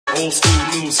old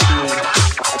school, new school.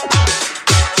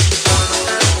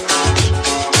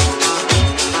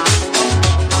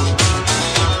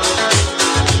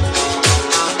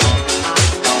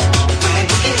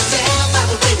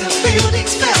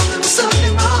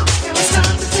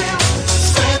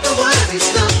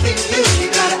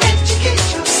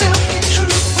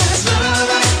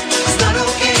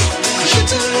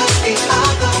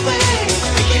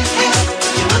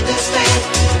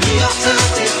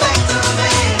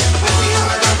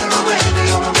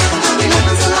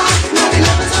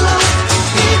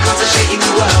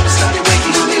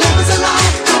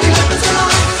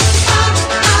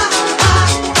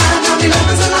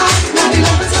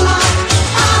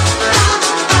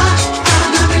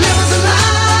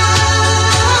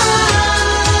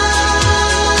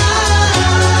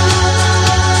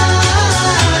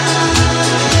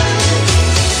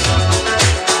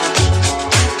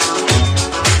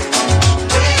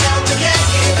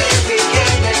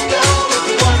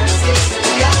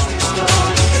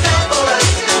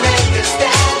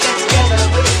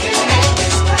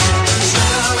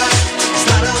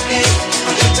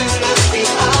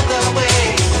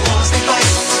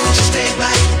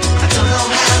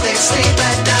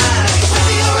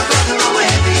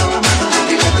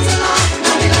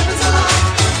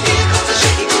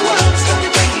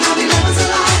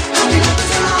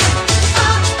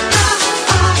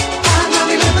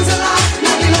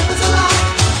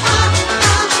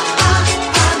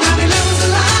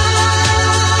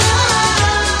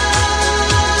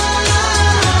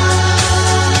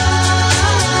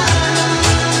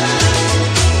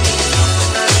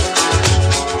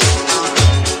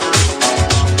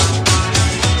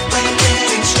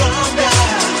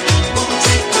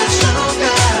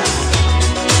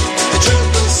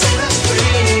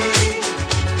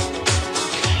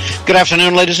 Good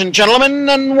afternoon, ladies and gentlemen,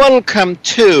 and welcome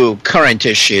to Current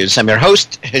Issues. I'm your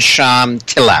host, Hesham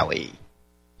Tillawi.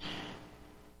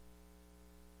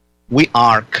 We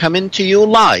are coming to you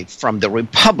live from the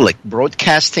Republic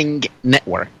Broadcasting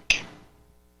Network.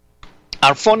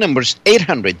 Our phone number is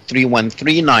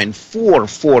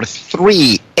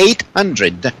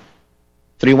 800-313-9443,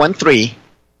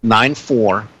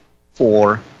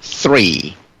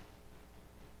 800-313-9443.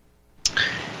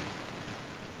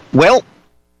 Well,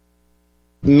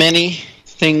 many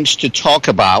things to talk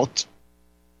about.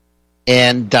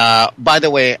 And by the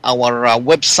way, our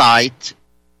website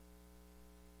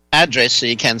address, so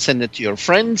you can send it to your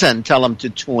friends and tell them to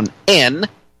tune in.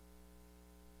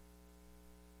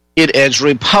 It is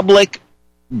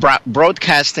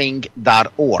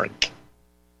republicbroadcasting.org.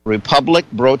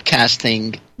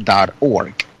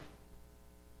 republicbroadcasting.org.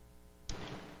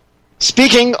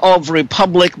 Speaking of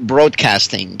Republic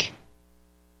Broadcasting,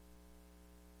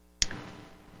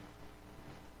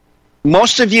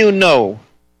 most of you know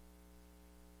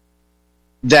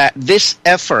that this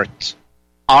effort,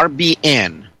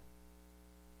 RBN,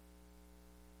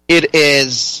 it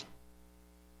is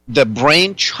the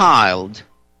brainchild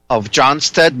of John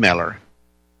Stedmiller,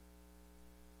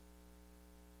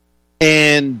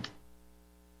 and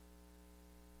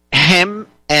him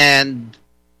and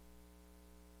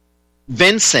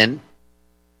Vincent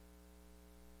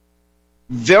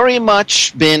very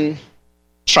much been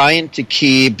trying to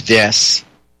keep this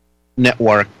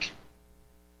network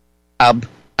up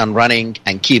and running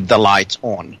and keep the lights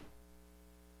on.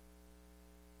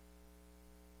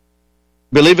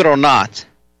 Believe it or not,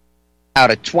 out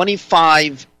of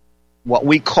 25 what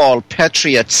we call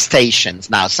patriot stations,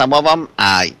 now some of them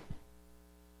I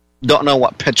don't know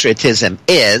what patriotism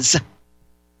is,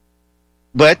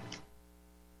 but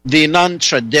the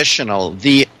non-traditional,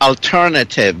 the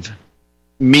alternative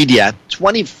media,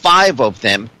 25 of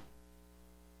them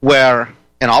were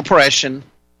in operation a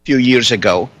few years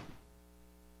ago.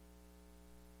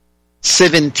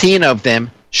 17 of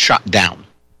them shut down.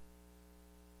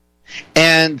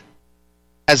 And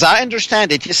as I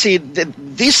understand it, you see,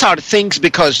 these are things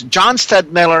because John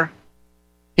Stedmiller,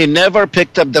 he never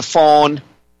picked up the phone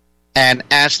and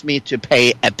asked me to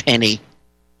pay a penny,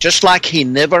 just like he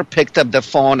never picked up the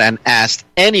phone and asked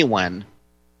anyone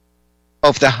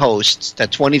of the hosts, the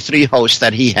 23 hosts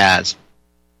that he has,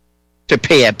 to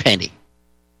pay a penny.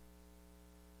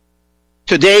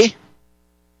 Today,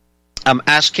 I'm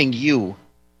asking you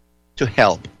to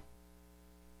help.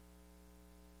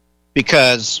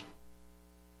 Because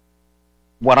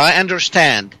what I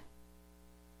understand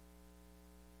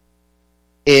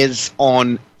is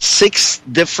on 6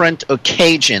 different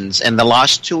occasions in the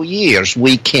last 2 years,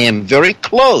 we came very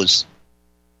close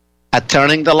at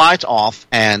turning the light off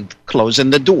and closing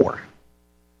the door.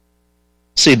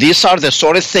 See, these are the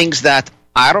sort of things that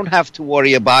I don't have to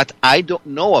worry about, I don't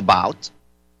know about,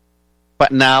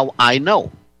 but now I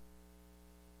know.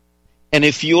 And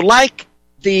if you like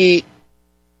the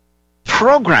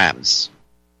programs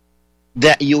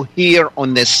that you hear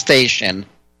on this station,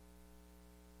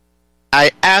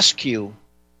 I ask you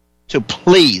to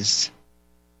please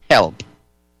help.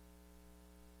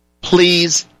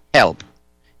 Please help.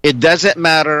 It doesn't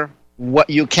matter what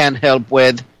you can help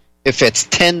with. If it's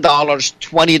 $10,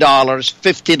 $20,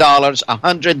 $50,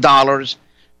 $100,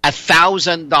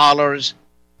 $1,000,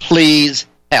 please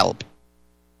help.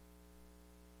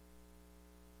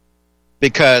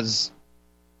 Because,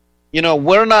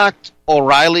 we're not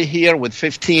O'Reilly here with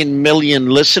 15 million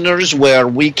listeners where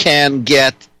we can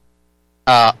get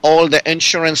all the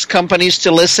insurance companies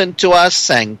to listen to us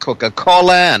and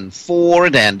Coca-Cola and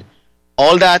Ford and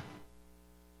all that.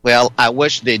 Well, I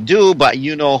wish they do, but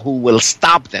you know who will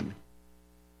stop them.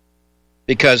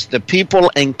 Because the people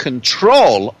in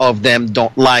control of them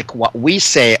don't like what we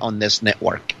say on this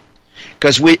network.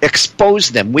 Because we expose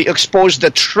them. We expose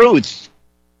the truth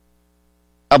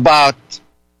about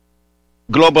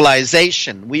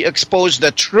globalization. We expose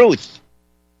the truth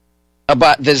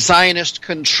about the Zionist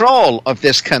control of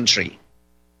this country.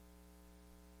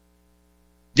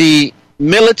 The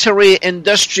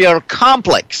military-industrial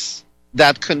complex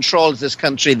that controls this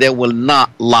country, they will not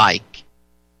like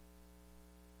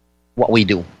what we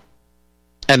do.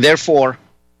 And therefore,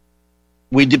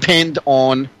 we depend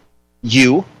on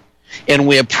you, and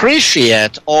we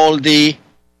appreciate all the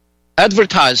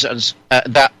advertisers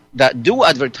that do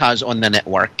advertise on the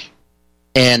network.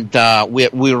 And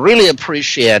we really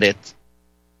appreciate it.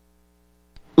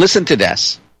 Listen to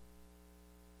this.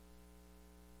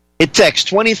 It takes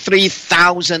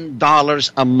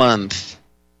 $23,000 a month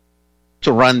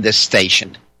to run this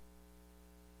station.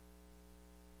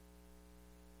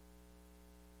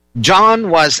 John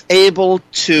was able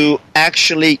to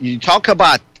actually, you talk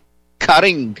about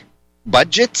cutting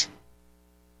budget.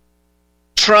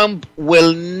 Trump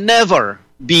will never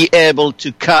be able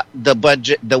to cut the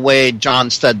budget the way John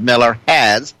Stadmiller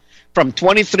has, from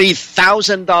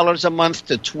 $23,000 a month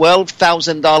to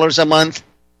 $12,000 a month,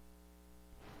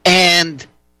 and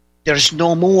there's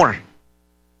no more.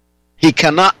 He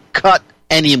cannot cut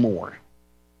anymore.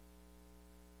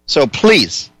 So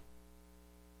please,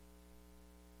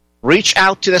 reach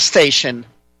out to the station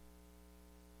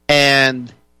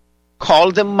and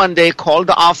call them Monday, call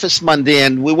the office Monday,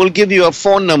 and we will give you a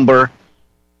phone number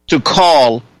to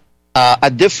call,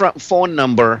 a different phone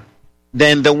number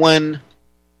than the one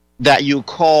that you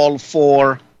call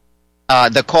for,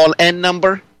 the call-in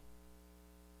number.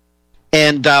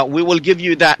 And we will give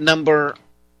you that number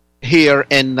here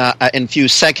in a few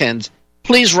seconds.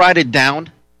 Please write it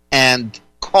down and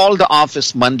call the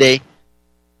office Monday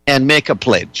and make a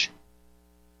pledge.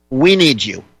 We need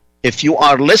you. If you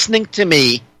are listening to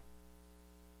me,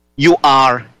 you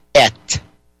are it.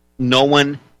 No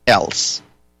one else.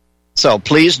 So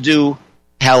please do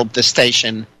help the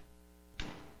station.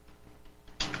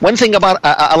 One thing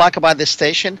I like about this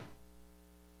station,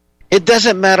 it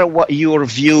doesn't matter what your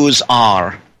views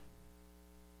are.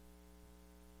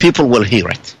 People will hear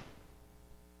it.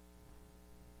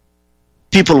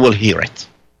 People will hear it.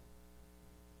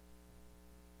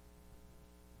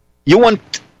 You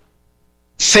want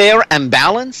fair and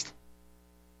balanced?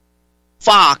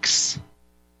 Fox,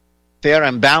 fair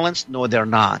and balanced? No, they're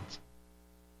not.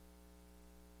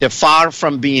 They're far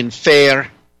from being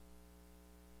fair,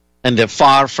 and they're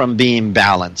far from being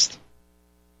balanced.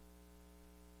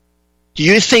 Do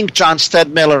you think John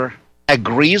Stadmiller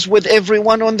agrees with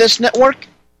everyone on this network?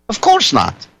 Of course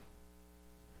not.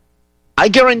 I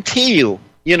guarantee you,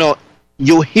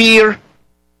 you hear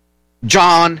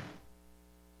John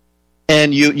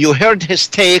and you heard his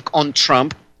take on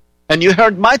Trump, and you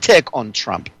heard my take on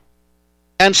Trump.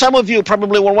 And some of you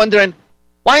probably were wondering,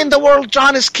 why in the world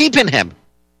John is keeping him?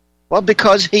 Well,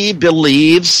 because he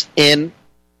believes in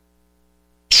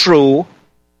true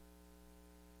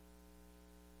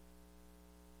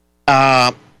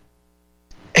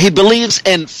he believes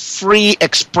in free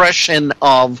expression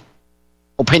of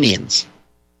opinions.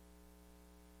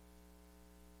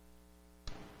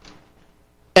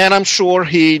 And I'm sure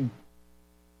he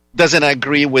doesn't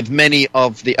agree with many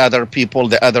of the other people,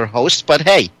 the other hosts, but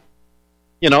hey,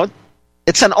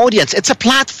 it's an audience. It's a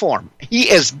platform. He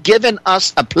has given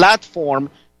us a platform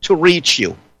to reach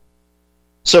you.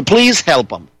 So please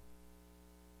help him.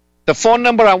 The phone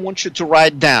number I want you to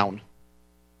write down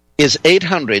is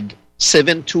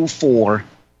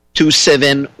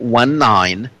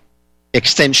 800-724-2719,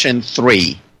 extension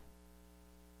 3.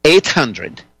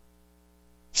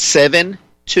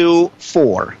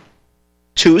 800-724-2719.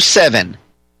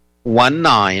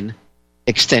 2719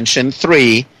 extension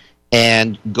 3,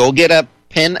 and go get a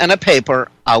pen and a paper.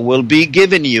 I will be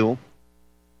giving you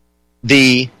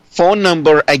the phone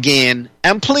number again.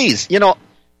 And please,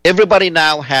 everybody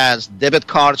now has debit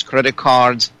cards, credit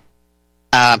cards.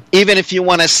 Even if you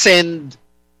want to send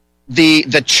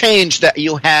the change that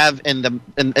you have in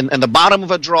the bottom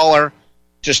of a drawer,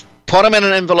 just put them in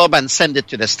an envelope and send it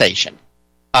to the station.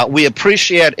 We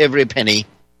appreciate every penny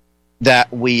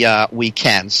that we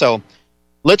can. So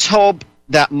let's hope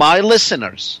that my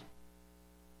listeners,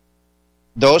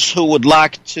 those who would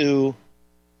like to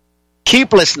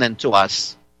keep listening to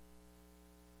us,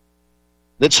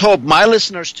 let's hope my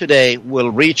listeners today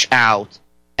will reach out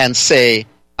and say,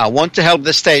 I want to help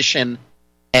the station,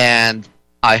 and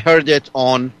I heard it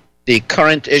on the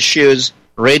Current Issues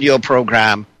radio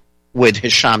program with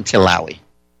Hesham Tillawi.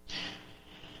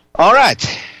 All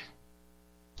right.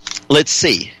 Let's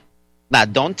see. Now,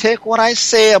 don't take what I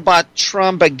say about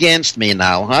Trump against me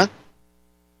now, huh?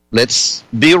 Let's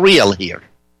be real here.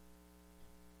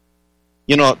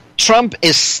 Trump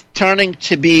is turning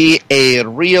to be a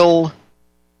real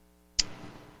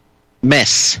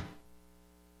mess.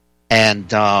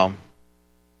 And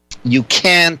you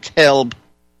can't help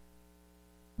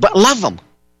but love him.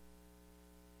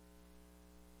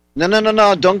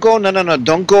 No, don't go. No,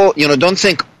 don't go. Don't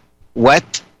think,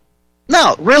 what?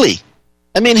 No, really.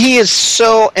 I mean, he is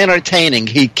so entertaining.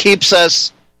 He keeps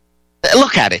us...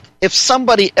 Look at it. If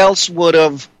somebody else would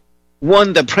have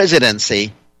won the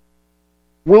presidency,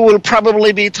 we will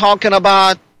probably be talking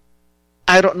about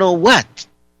I don't know what.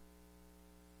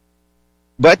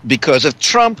 But because of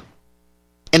Trump,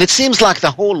 and it seems like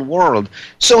the whole world.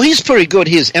 So he's pretty good.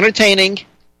 He's entertaining.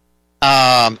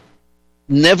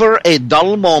 Never a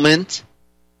dull moment.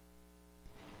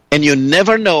 And you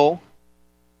never know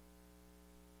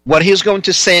what he's going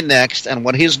to say next and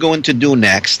what he's going to do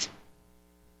next.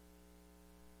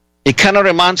 It kind of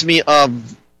reminds me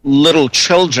of little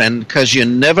children, because you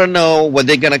never know what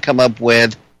they're going to come up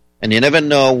with, and you never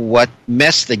know what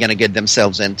mess they're going to get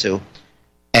themselves into.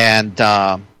 And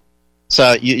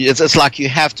so it's like you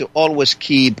have to always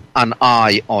keep an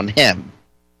eye on him.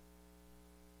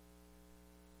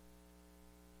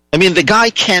 I mean, the guy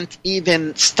can't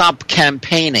even stop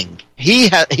campaigning. He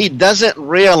doesn't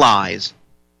realize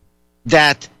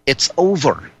that it's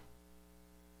over.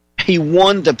 He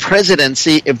won the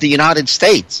presidency of the United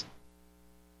States.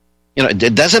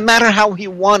 It doesn't matter how he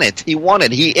won it. He won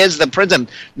it. He is the president.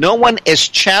 No one is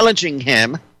challenging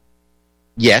him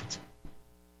yet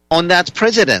on that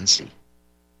presidency.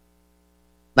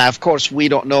 Now, of course, we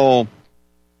don't know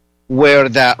where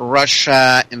that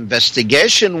Russia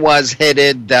investigation was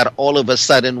headed that all of a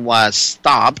sudden was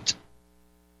stopped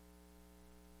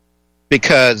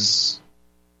because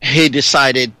he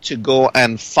decided to go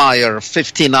and fire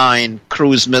 59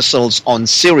 cruise missiles on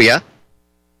Syria.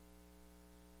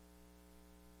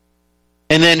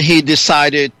 And then he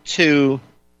decided to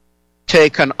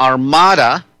take an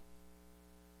armada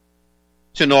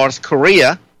to North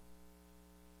Korea.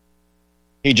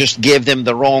 He just gave them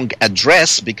the wrong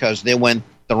address because they went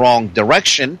the wrong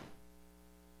direction.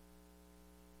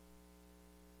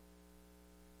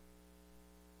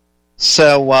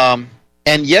 So,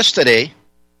 and yesterday,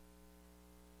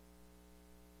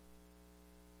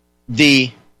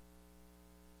 the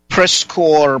press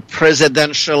corps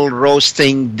presidential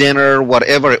roasting dinner,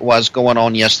 whatever it was going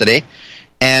on yesterday,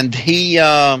 and he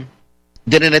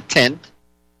didn't attend.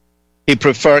 He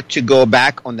preferred to go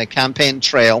back on the campaign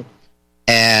trail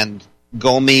and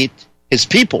go meet his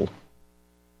people.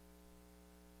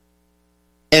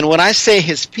 And when I say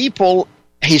his people,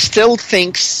 he still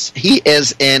thinks he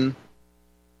is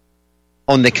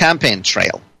on the campaign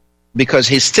trail, because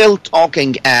he's still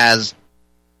talking as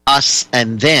us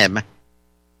and them.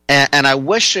 And I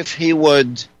wish if he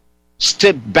would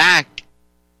step back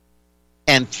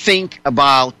and think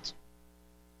about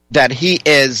that he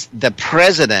is the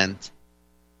president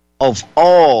of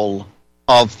all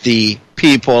of the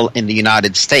people in the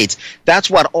United States. That's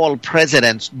what all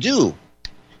presidents do.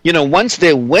 Once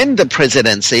they win the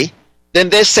presidency, then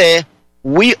they say,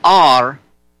 we are,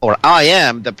 or I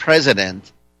am the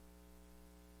president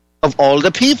of all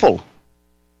the people.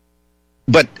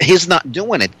 But he's not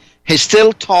doing it. He's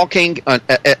still talking,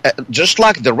 just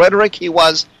like the rhetoric he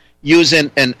was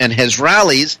using in his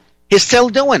rallies, he's still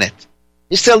doing it.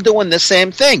 He's still doing the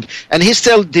same thing. And he's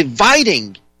still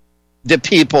dividing the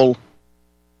people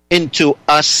into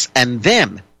us and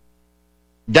them.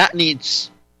 That needs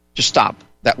to stop.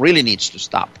 That really needs to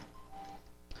stop.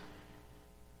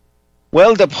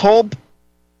 Well, the Pope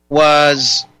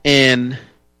was in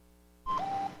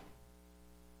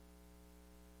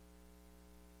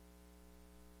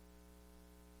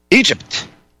Egypt.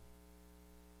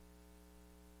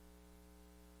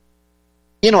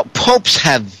 You know, popes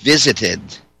have visited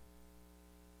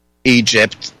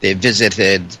Egypt. They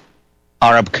visited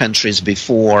Arab countries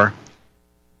before.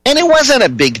 And it wasn't a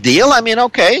big deal. I mean,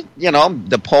 okay, you know,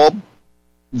 the Pope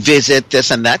visit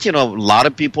this and that. You know, a lot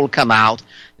of people come out.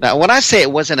 Now, when I say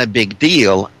it wasn't a big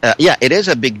deal, yeah, it is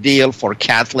a big deal for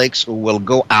Catholics who will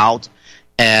go out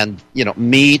and, you know,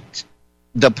 meet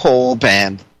the Pope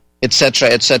and et cetera,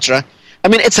 et cetera. I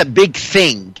mean, it's a big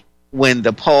thing when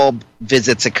the Pope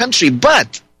visits a country,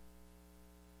 but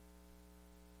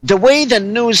the way the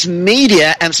news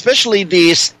media, and especially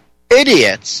these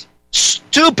idiots,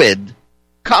 stupid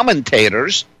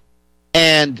commentators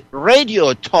and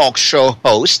radio talk show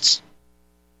hosts,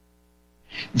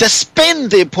 the spin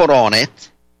they put on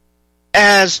it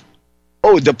as,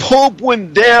 oh, the Pope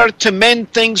went there to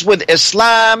mend things with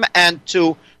Islam and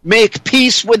to make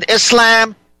peace with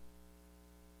Islam.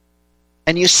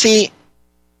 And you see,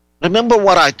 remember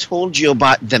what I told you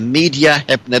about the media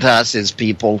hypnotizes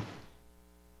people?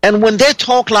 And when they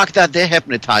talk like that, they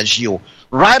hypnotize you.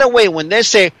 Right away, when they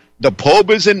say, the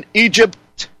Pope is in Egypt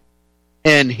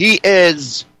and he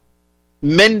is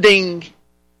mending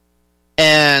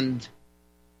and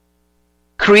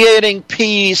creating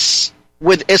peace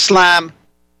with Islam,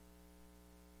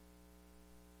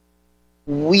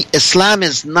 Islam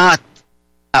is not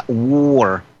at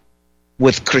war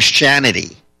with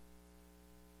Christianity.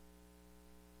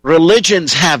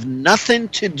 Religions have nothing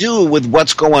to do with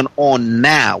what's going on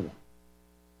now.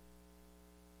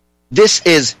 This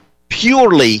is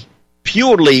purely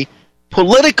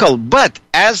political, but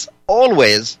as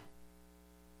always,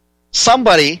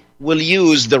 somebody will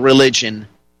use the religion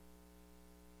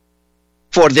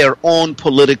for their own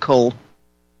political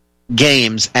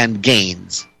games and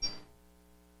gains.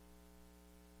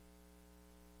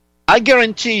 I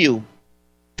guarantee you,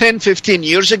 10, 15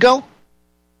 years ago,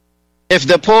 if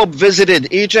the Pope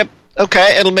visited Egypt,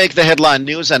 okay, it'll make the headline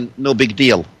news and no big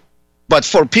deal. But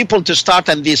for people to start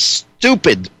on these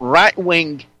stupid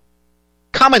right-wing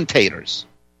commentators,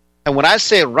 and when I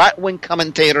say right-wing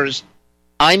commentators,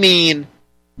 I mean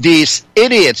these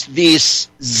idiots, these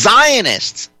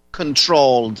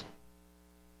Zionist-controlled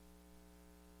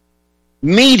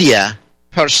media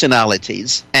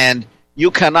personalities, and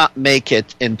you cannot make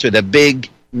it into the big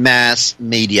mass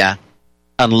media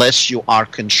unless you are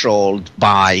controlled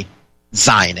by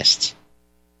Zionists.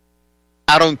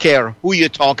 I don't care who you're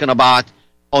talking about,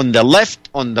 on the left,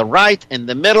 on the right, in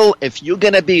the middle. If you're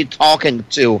going to be talking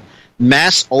to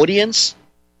mass audience,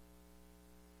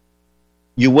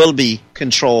 you will be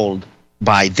controlled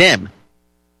by them.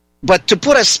 But to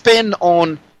put a spin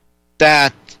on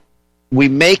that we're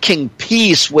making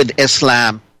peace with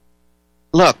Islam,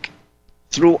 look,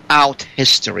 throughout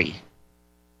history,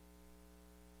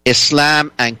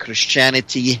 Islam and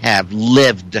Christianity have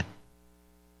lived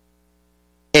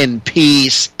in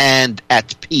peace and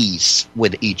at peace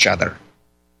with each other.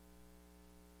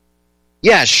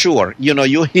 Yeah, sure. You know,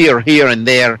 you hear here and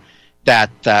there that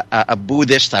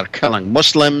Buddhists are killing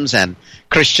Muslims and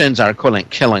Christians are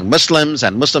killing Muslims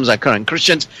and Muslims are killing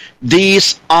Christians.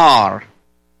 These are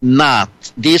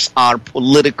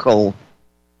political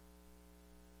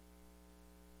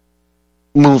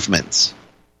movements,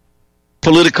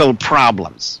 political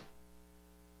problems.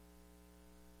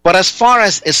 But as far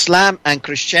as Islam and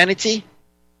Christianity,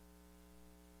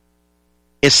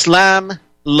 Islam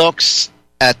looks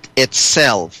at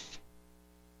itself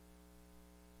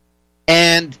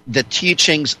and the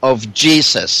teachings of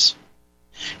Jesus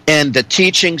and the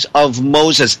teachings of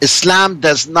Moses. Islam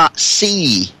does not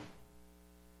see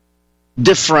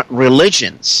different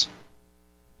religions.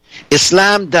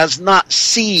 Islam does not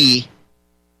see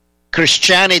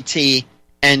Christianity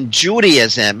and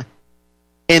Judaism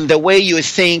in the way you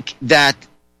think that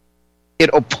it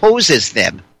opposes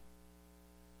them.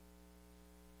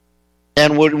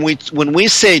 And when we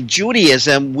say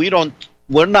Judaism,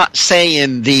 we're not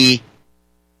saying the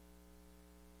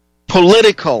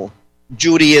political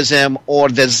Judaism or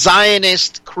the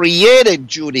Zionist created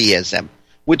Judaism.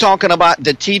 We're talking about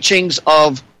the teachings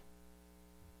of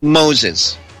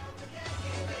Moses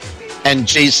and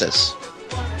Jesus.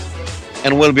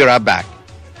 And we'll be right back.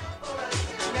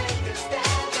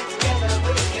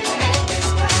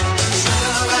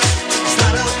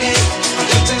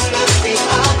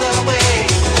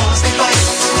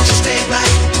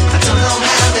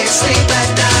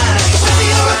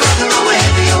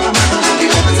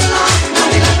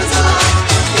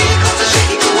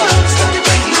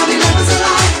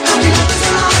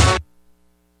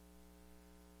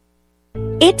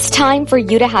 It's time for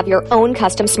you to have your own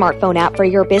custom smartphone app for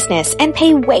your business and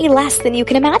pay way less than you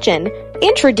can imagine.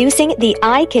 Introducing the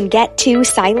I Can Get To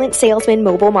Silent Salesman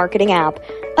mobile marketing app,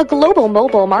 a global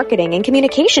mobile marketing and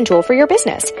communication tool for your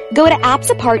business. Go to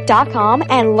appsapart.com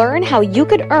and learn how you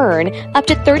could earn up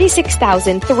to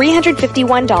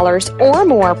 $36,351 or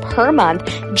more per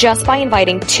month just by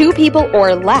inviting 2 people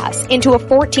or less into a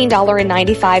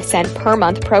 $14.95 per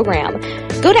month program.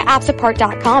 Go to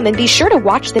appsapart.com and be sure to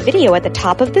watch the video at the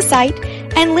top of the site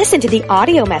and listen to the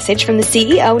audio message from the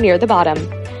CEO near the bottom.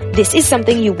 This is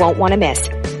something you won't want to miss.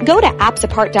 Go to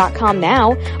appsapart.com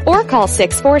now or call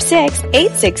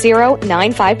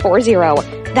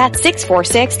 646-860-9540. That's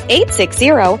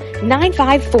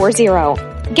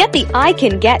 646-860-9540. Get the I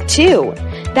Can Get To.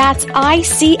 That's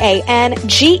ICANGET,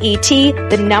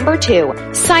 the number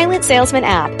 2, Silent Salesman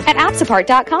app at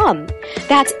appsapart.com.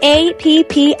 That's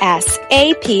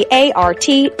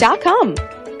APPSAPART.com.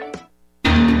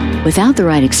 Without the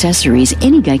right accessories,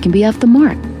 any guy can be off the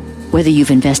mark. Whether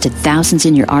you've invested thousands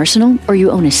in your arsenal or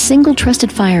you own a single trusted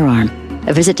firearm,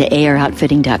 a visit to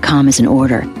AROutfitting.com is in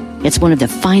order. It's one of the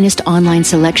finest online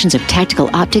selections of tactical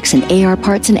optics and AR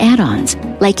parts and add-ons,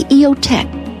 like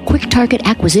EOTech, quick target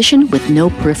acquisition with no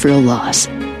peripheral loss.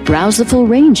 Browse the full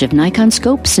range of Nikon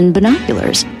scopes and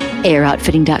binoculars.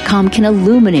 AROutfitting.com can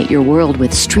illuminate your world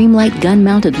with Streamlight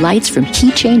gun-mounted lights from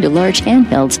keychain to large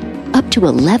handhelds up to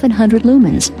 1,100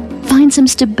 lumens. Find some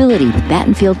stability with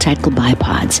Battenfield tactical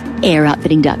bipods.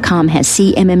 AirOutfitting.com has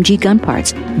CMMG gun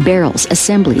parts, barrels,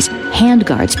 assemblies,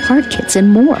 handguards, part kits,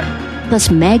 and more. Plus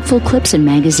magful clips and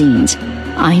magazines.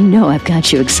 I know I've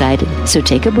got you excited, so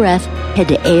take a breath. Head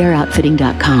to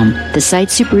AirOutfitting.com. The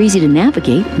site's super easy to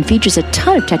navigate and features a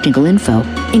ton of technical info,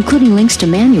 including links to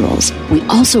manuals. We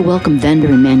also welcome vendor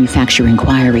and manufacturer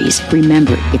inquiries.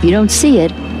 Remember, if you don't see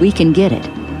it, we can get it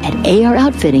at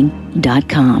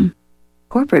AirOutfitting.com.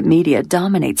 Corporate media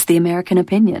dominates the American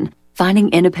opinion.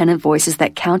 Finding independent voices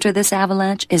that counter this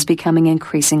avalanche is becoming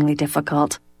increasingly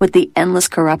difficult. With the endless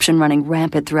corruption running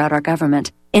rampant throughout our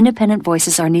government, independent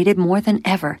voices are needed more than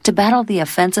ever to battle the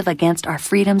offensive against our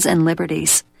freedoms and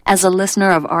liberties. As a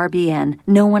listener of RBN,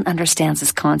 no one understands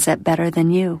this concept better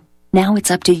than you. Now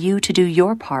it's up to you to do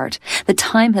your part. The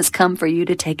time has come for you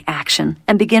to take action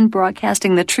and begin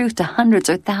broadcasting the truth to hundreds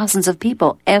or thousands of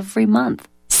people every month.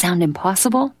 Sound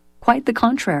impossible? Quite the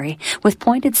contrary. With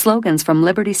pointed slogans from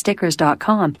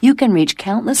LibertyStickers.com, you can reach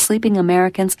countless sleeping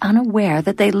Americans unaware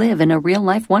that they live in a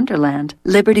real-life wonderland.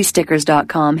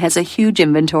 LibertyStickers.com has a huge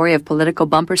inventory of political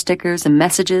bumper stickers and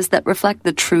messages that reflect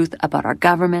the truth about our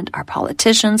government, our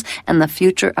politicians, and the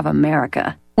future of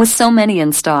America. With so many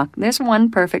in stock, there's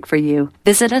one perfect for you.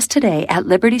 Visit us today at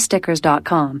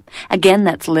LibertyStickers.com. Again,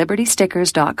 that's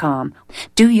LibertyStickers.com.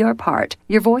 Do your part.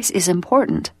 Your voice is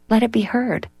important. Let it be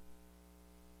heard.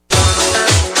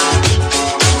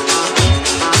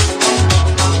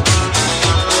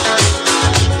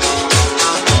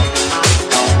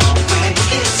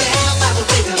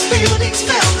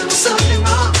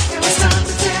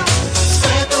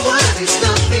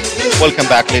 Welcome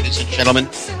back, ladies and gentlemen.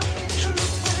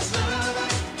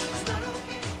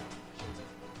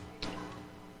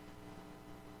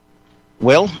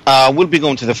 Well, we'll be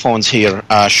going to the phones here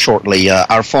shortly.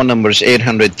 Our phone number is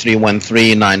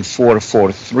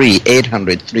 800-313-9443,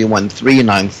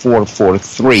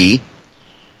 800-313-9443.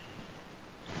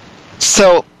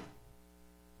 So,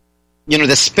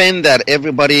 the spin that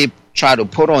everybody try to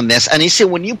put on this, and you see,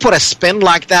 when you put a spin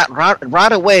like that,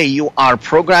 right away you are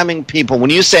programming people. When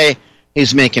you say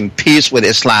he's making peace with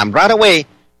Islam, right away,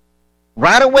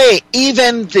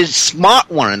 even the smart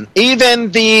one,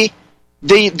 even the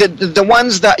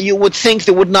ones that you would think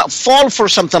they would not fall for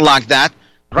something like that,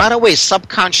 right away,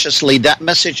 subconsciously, that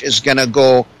message is going to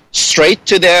go straight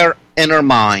to their inner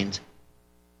mind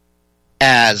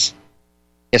as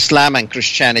Islam and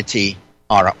Christianity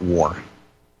are at war.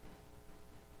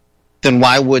 Then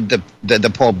why would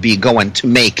the Pope be going to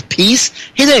make peace?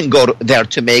 He didn't go there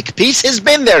to make peace. He's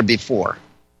been there before.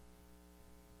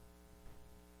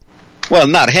 Well,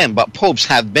 not him, but popes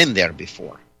have been there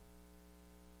before.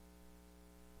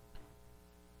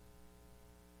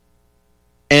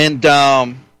 And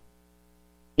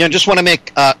just want to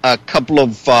make a couple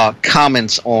of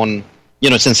comments on,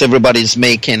 since everybody's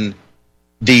making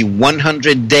the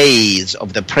 100 days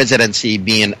of the presidency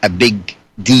being a big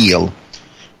deal.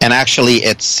 And actually,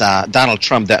 it's Donald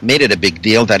Trump that made it a big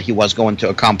deal that he was going to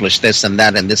accomplish this and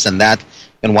that and this and that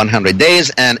in 100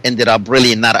 days and ended up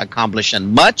really not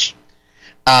accomplishing much.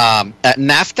 At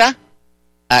NAFTA,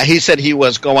 he said he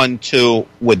was going to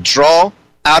withdraw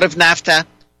out of NAFTA.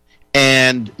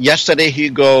 And yesterday he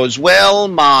goes, well,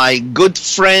 my good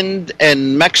friend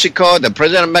in Mexico, the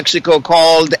president of Mexico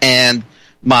called, and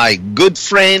my good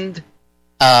friend,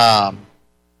 the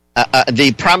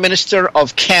prime minister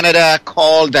of Canada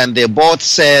called, and they both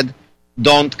said,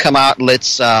 don't come out,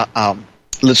 let's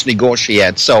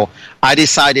negotiate. So I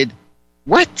decided,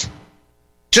 what?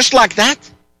 Just like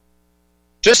that?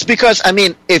 Just because, I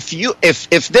mean, if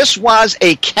this was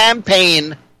a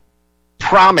campaign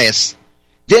promise,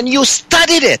 then you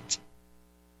studied it.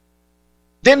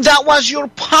 Then that was your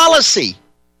policy.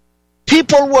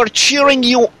 People were cheering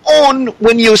you on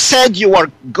when you said you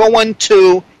were going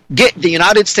to get the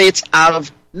United States out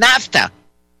of NAFTA.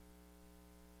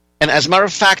 And as a matter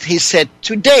of fact, he said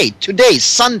today,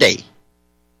 Sunday,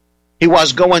 he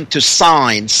was going to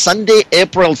sign, Sunday,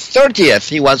 April 30th,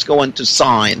 he was going to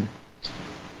sign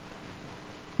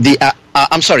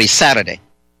Saturday.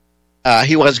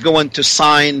 He was going to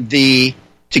sign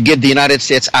to get the United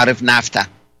States out of NAFTA.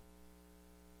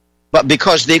 But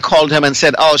because they called him and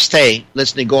said, oh, stay,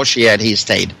 let's negotiate, he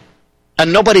stayed.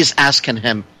 And nobody's asking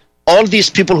him. All these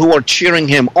people who were cheering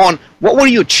him on, what were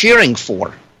you cheering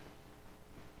for?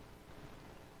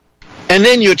 And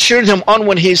then you cheered him on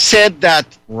when he said that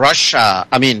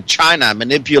China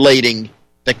manipulating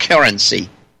the currency.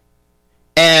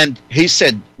 And he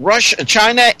said,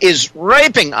 China is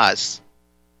raping us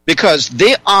because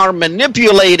they are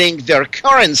manipulating their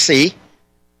currency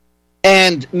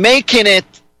and making it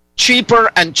cheaper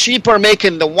and cheaper,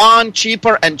 making the yuan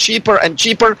cheaper and cheaper and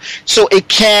cheaper, so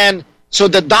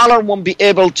the dollar won't be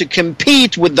able to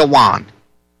compete with the yuan.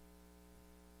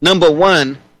 Number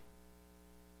one,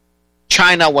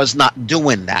 China was not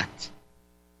doing that.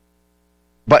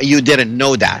 But you didn't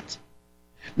know that.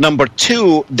 Number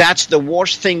two, that's the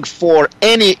worst thing for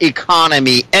any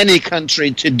economy, any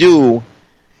country to do.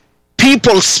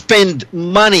 People spend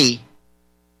money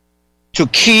to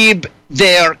keep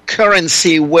their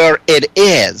currency where it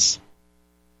is.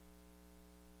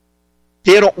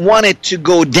 They don't want it to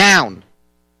go down.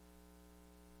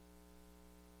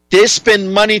 They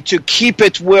spend money to keep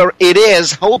it where it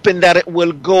is, hoping that it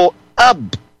will go up,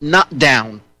 not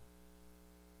down.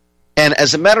 And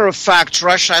as a matter of fact,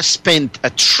 Russia spent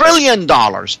 $1 trillion,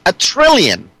 $1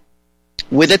 trillion,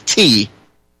 with a T,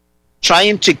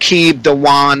 trying to keep the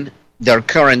yuan, their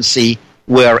currency,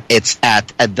 where it's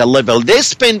at the level. They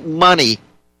spent money,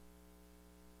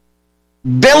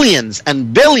 billions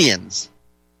and billions,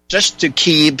 just to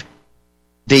keep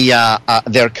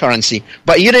their currency.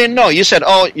 But you didn't know. You said,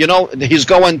 he's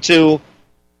going to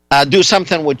do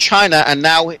something with China, and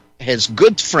now his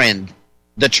good friend,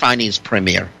 the Chinese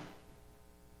premier.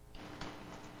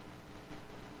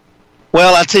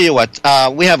 Well, I'll tell you what.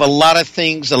 We have a lot of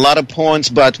things, a lot of points,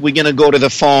 but we're going to go to the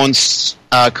phones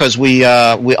because we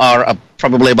are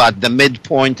probably about the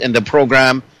midpoint in the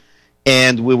program,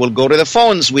 and we will go to the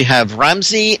phones. We have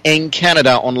Ramsey in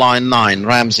Canada on line 9.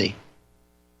 Ramsey.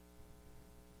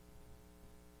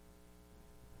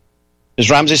 Is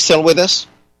Ramsey still with us?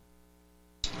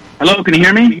 Hello, can you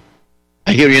hear me?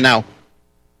 I hear you now.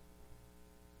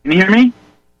 Can you hear me?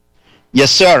 Yes,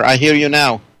 sir. I hear you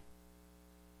now.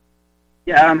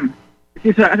 Yeah, I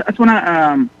just want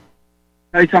to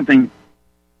tell you something.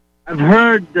 I've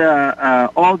heard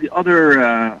all the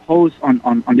other hosts on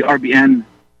the RBN,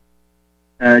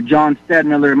 John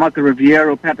Stadmiller, Michael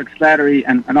Riviero, Patrick Slattery,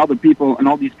 and other people, and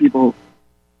all these people.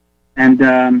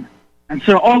 And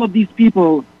so all of these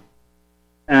people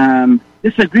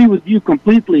disagree with you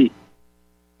completely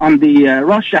on the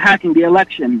Russia hacking the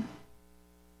election.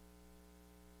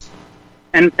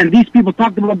 And these people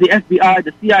talked about the FBI,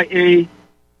 the CIA,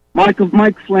 Mike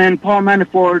Flynn, Paul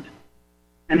Manafort,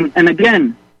 and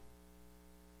again,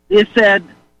 they said,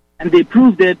 and they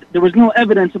proved it, there was no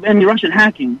evidence of any Russian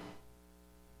hacking.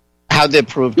 How they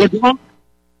proved it?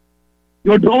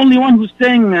 You're the only one who's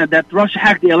saying that Russia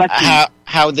hacked the election.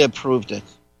 How they proved it?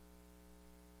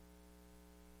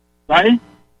 Sorry? Wait.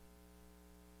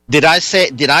 Did I say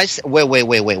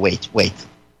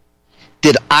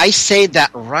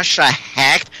that Russia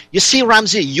hacked? You see,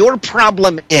 Ramsey, your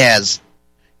problem is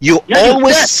you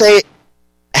always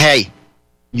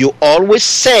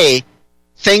say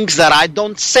things that I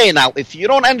don't say. Now, if you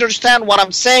don't understand what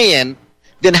I'm saying,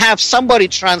 then have somebody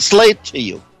translate to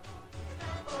you.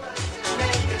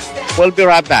 We'll be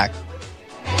right back.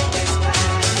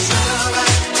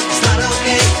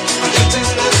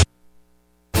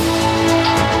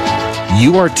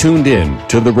 You are tuned in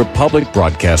to the Republic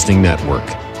Broadcasting Network.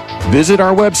 Visit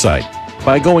our website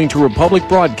by going to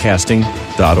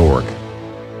republicbroadcasting.org.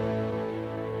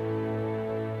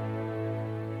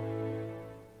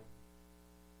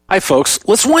 Hi, folks.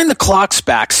 Let's wind the clocks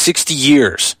back 60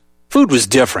 years. food was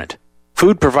different.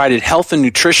 Food provided health and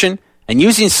nutrition, and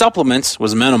using supplements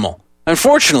was minimal.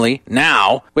 Unfortunately,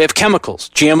 now we have chemicals,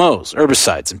 GMOs,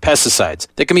 herbicides, and pesticides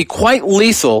that can be quite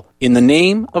lethal in the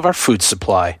name of our food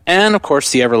supply and, of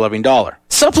course, the ever-loving dollar.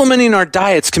 Supplementing our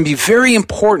diets can be very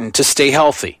important to stay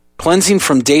healthy. Cleansing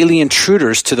from daily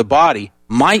intruders to the body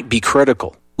might be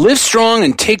critical. Live strong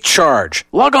and take charge.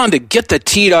 Log on to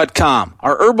getthetea.com.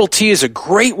 Our herbal tea is a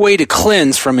great way to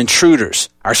cleanse from intruders.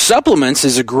 Our supplements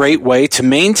is a great way to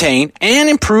maintain and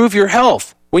improve your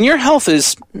health. When your health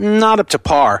is not up to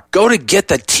par, go to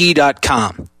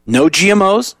getthetea.com. No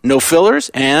GMOs, no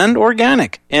fillers, and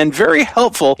organic, and very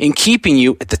helpful in keeping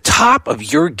you at the top of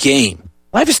your game.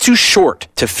 Life is too short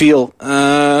to feel,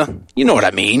 you know what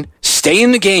I mean. Stay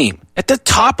in the game, at the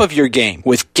top of your game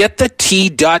with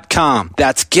getthetea.com.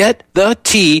 That's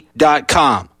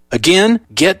getthetea.com. Again,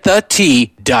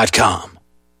 getthetea.com.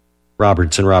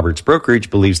 Roberts & Roberts Brokerage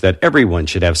believes that everyone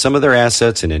should have some of their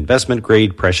assets in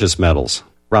investment-grade precious metals.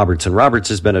 Roberts & Roberts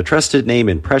has been a trusted name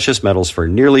in precious metals for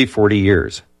nearly 40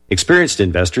 years. Experienced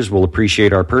investors will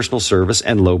appreciate our personal service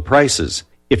and low prices.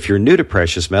 If you're new to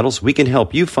precious metals, we can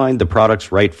help you find the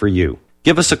products right for you.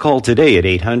 Give us a call today at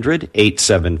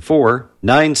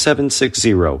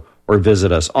 800-874-9760 or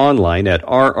visit us online at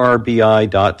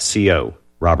rrbi.co.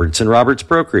 Roberts & Roberts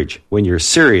Brokerage, when you're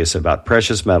serious about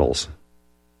precious metals.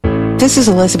 This is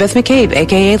Elizabeth McCabe,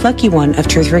 a.k.a. Lucky One of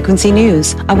Truth Frequency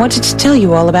News. I wanted to tell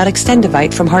you all about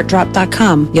Extendivite from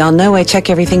HeartDrop.com. Y'all know I check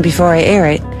everything before I air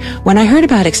it. When I heard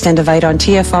about Extendivite on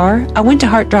TFR, I went to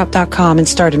HeartDrop.com and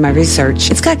started my research.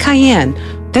 It's got cayenne.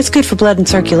 That's good for blood and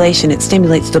circulation. It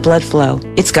stimulates the blood flow.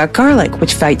 It's got garlic,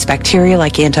 which fights bacteria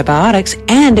like antibiotics,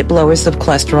 and it lowers the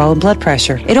cholesterol and blood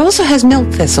pressure. It also has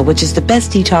milk thistle, which is the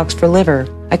best detox for liver.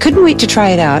 I couldn't wait to try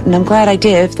it out, and I'm glad I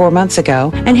did 4 months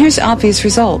ago. And here's obvious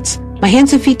results. My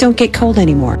hands and feet don't get cold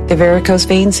anymore. The varicose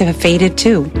veins have faded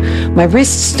too. My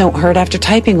wrists don't hurt after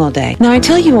typing all day. Now I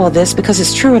tell you all this because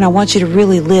it's true and I want you to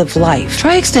really live life.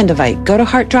 Try Extendivite. Go to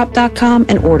heartdrop.com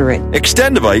and order it.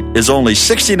 Extendivite is only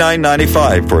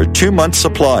 $69.95 for a 2-month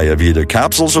supply of either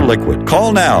capsules or liquid.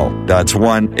 Call now. That's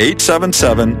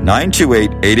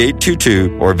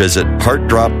 1-877-928-8822 or visit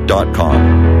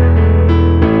heartdrop.com.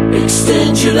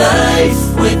 Extend your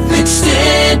life with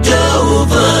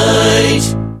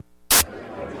Extendivite.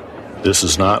 This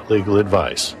is not legal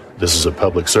advice. This is a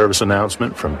public service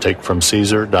announcement from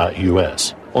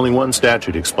takefromcaesar.us. Only one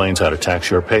statute explains how to tax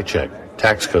your paycheck.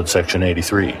 Tax Code Section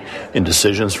 83. In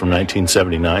decisions from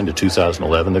 1979 to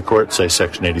 2011, the courts say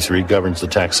Section 83 governs the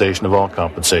taxation of all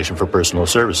compensation for personal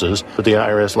services, but the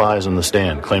IRS lies on the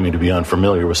stand, claiming to be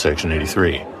unfamiliar with Section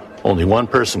 83. Only one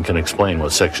person can explain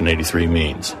what Section 83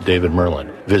 means, David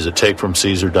Merlin. Visit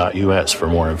takefromcaesar.us for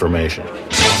more information.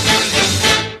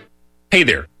 Hey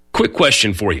there. Quick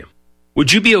question for you.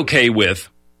 Would you be okay with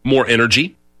more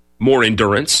energy, more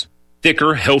endurance,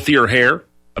 thicker, healthier hair?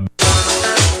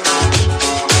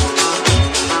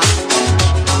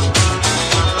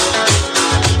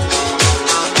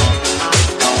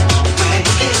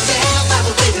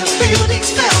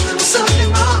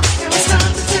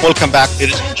 Welcome back,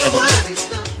 ladies and gentlemen.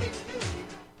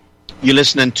 You're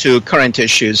listening to Current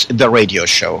Issues, the radio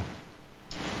show.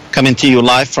 Coming to you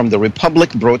live from the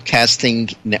Republic Broadcasting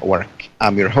Network.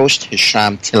 I'm your host,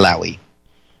 Hesham Tillawi.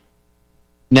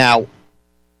 Now,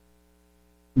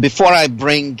 before I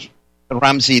bring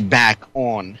Ramsey back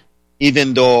on,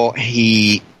 even though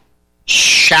he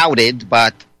shouted,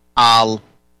 but I'll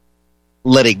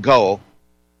let it go,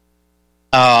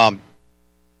 I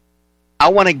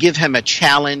want to give him a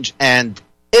challenge, and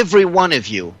every one of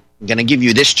you, I'm going to give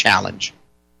you this challenge.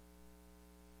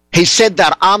 He said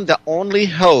that I'm the only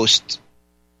host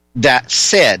that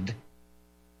said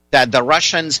that the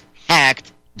Russians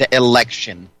hacked the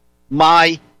election.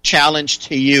 My challenge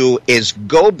to you is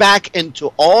go back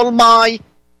into all my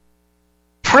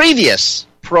previous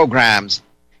programs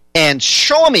and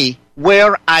show me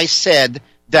where I said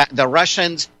that the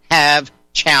Russians have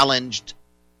hacked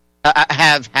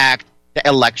the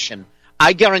election.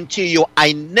 I guarantee you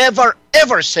I never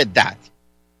ever said that.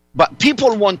 But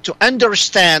people want to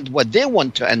understand what they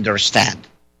want to understand.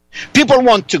 People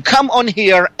want to come on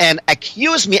here and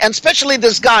accuse me, and especially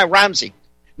this guy, Ramsey.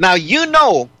 Now, you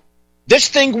know, this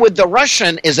thing with the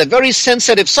Russian is a very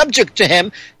sensitive subject to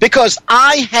him because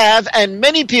I have, and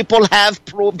many people have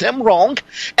proved him wrong,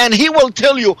 and he will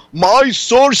tell you, my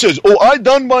sources, I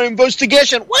done my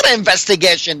investigation. What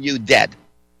investigation you did?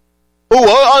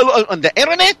 On the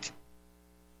internet?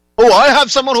 I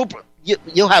have someone who...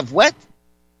 You have what?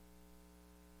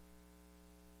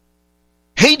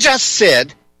 He just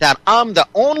said that I'm the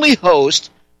only host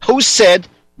who said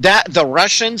that the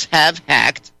Russians have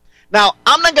hacked. Now,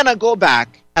 I'm not going to go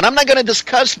back, and I'm not going to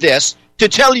discuss this to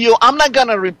tell you, I'm not going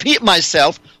to repeat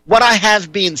myself what I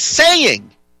have been saying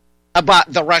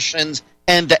about the Russians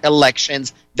and the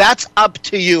elections. That's up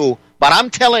to you. But I'm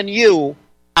telling you,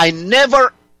 I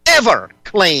never, ever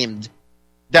claimed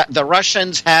that the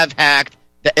Russians have hacked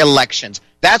the elections.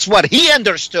 That's what he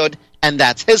understood, and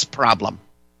that's his problem.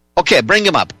 Okay, bring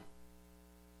him up.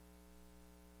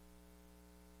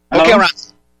 Hello? Okay, Ron.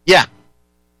 Yeah.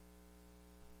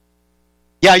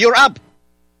 Yeah, you're up.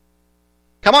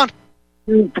 Come on.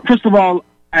 First of all,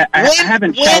 I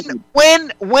haven't shouted.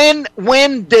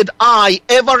 When did I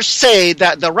ever say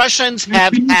that the Russians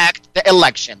have hacked the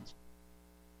elections?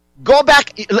 Go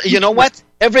back. You know what?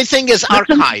 Everything is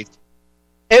archived.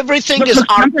 Everything is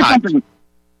archived.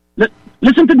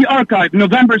 Listen to the archive,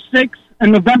 November 6th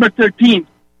and November 13th,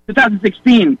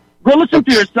 2016. Go listen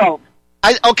to yourself.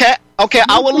 Okay.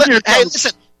 I will. Hey,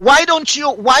 listen. Why don't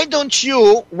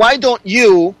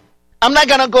you? I'm not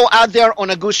gonna go out there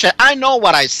on a goose chase. I know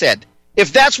what I said.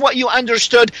 If that's what you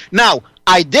understood, now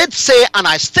I did say, and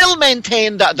I still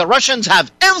maintain that the Russians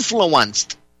have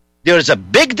influenced. There's a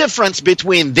big difference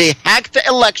between they hacked the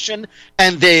election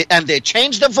and they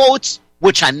changed the votes,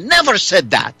 which I never said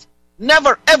that.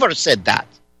 Never ever said that.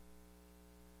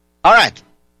 All right,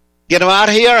 get him out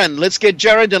of here, and let's get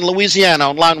Jared in Louisiana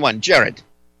on line 1. Jared.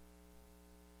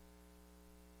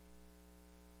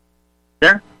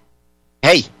 There?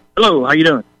 Hey. Hello, how you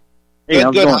doing? Hey,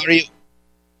 good. How are you?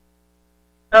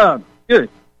 Good.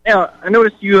 Now, I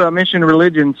noticed you mentioned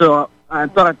religion, so I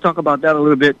thought I'd talk about that a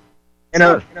little bit.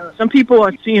 And some people,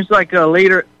 it seems like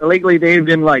lately they've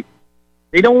been like,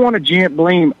 they don't want to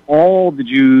blame all the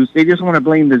Jews. They just want to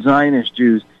blame the Zionist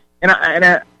Jews.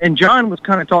 And John was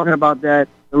kind of talking about that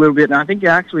a little bit. And I think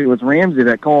actually it was Ramsey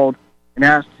that called and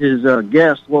asked his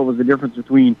guest what was the difference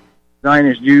between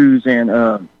Zionist Jews and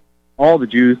all the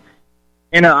Jews.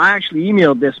 And I actually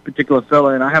emailed this particular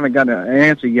fella, and I haven't gotten an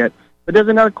answer yet. But there's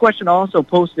another question also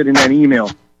posted in that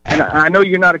email. And I know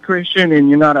you're not a Christian and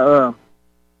you're not a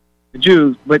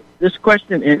Jew, but this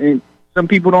question, and some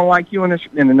people don't like you, and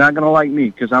they're not going to like me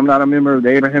because I'm not a member of the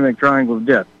Abrahamic Triangle of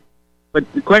Death. But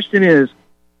the question is,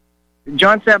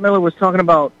 John Sattmiller was talking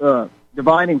about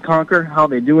divide and conquer, how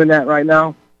they're doing that right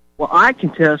now. Well, I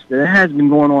contest that it has been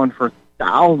going on for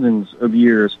thousands of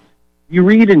years. You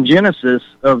read in Genesis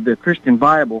of the Christian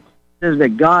Bible, it says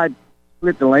that God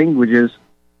split the languages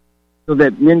so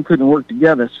that men couldn't work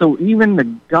together. So even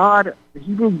the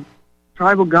Hebrew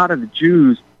tribal God of the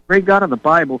Jews, great God of the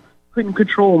Bible, couldn't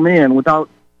control man without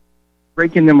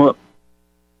breaking them up.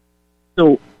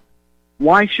 So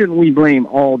why shouldn't we blame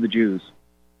all the Jews?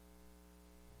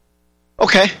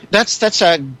 Okay, that's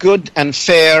a good and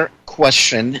fair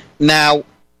question. Now,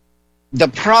 the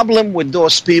problem with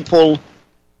those people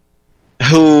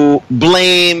who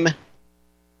blame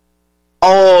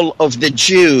all of the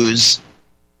Jews,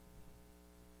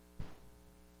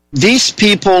 these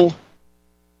people,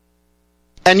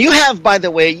 and you have, by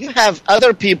the way, you have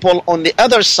other people on the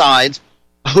other side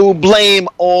who blame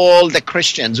all the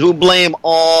Christians, who blame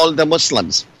all the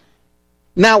Muslims.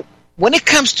 Now, when it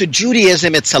comes to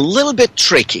Judaism, it's a little bit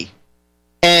tricky,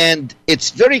 and it's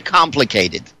very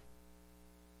complicated.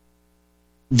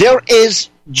 There is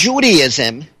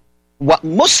Judaism, what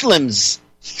Muslims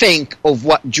think of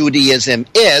what Judaism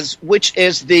is, which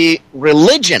is the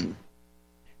religion,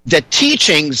 the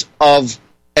teachings of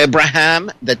Abraham,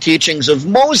 the teachings of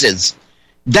Moses.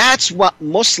 That's what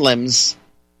Muslims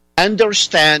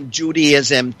understand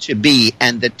Judaism to be,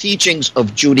 and the teachings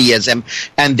of Judaism,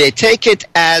 and they take it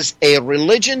as a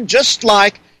religion, just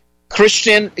like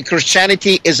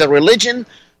Christianity is a religion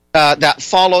that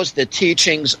follows the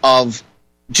teachings of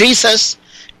Jesus.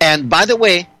 And by the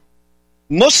way,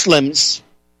 Muslims,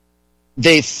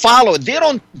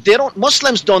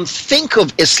 Muslims don't think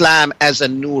of Islam as a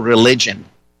new religion.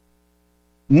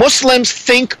 Muslims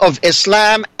think of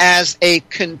Islam as a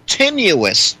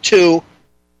continuous to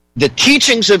the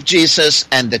teachings of Jesus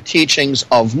and the teachings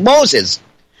of Moses.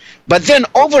 But then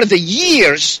over the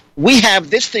years, we have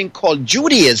this thing called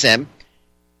Judaism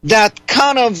that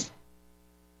kind of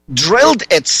drilled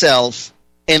itself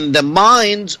in the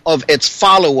minds of its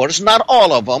followers, not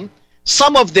all of them,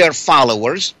 some of their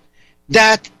followers,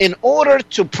 that in order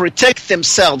to protect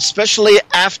themselves, especially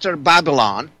after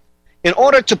Babylon, in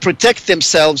order to protect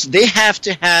themselves, they have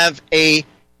to have a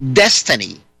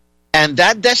destiny. And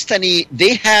that destiny,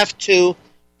 they have to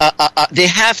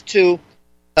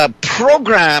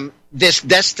program this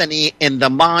destiny in the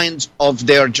minds of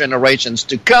their generations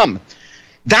to come.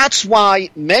 That's why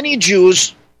many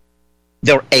Jews,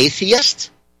 they're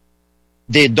atheists.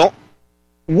 They don't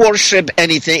worship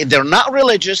anything. They're not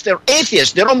religious. They're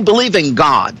atheists. They don't believe in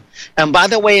God. And by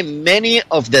the way, many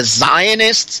of the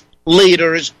Zionist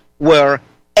leaders were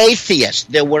atheists.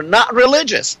 They were not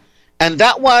religious. And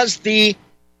that was the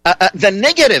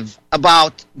negative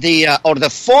about or the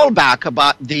fallback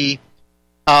about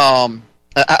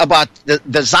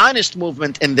the Zionist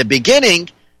movement in the beginning,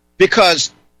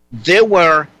 because they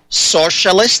were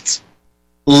socialists,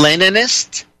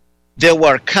 Leninists. They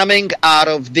were coming out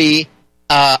of the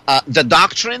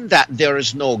doctrine that there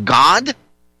is no God,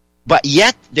 but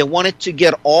yet they wanted to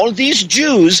get all these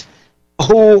Jews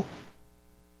who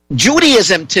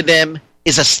Judaism to them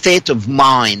is a state of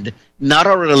mind, not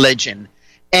a religion.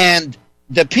 And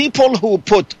the people who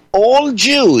put all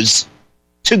Jews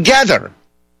together,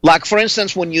 like for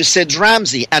instance when you said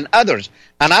Ramsey and others,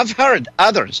 and I've heard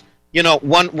others, you know,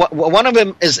 one of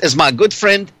them is my good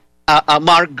friend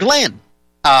Mark Glenn.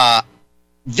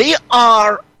 They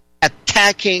are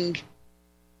attacking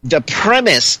the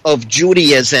premise of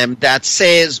Judaism that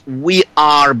says we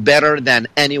are better than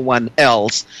anyone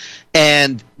else.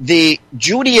 And the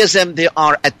Judaism they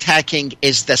are attacking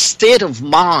is the state of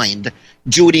mind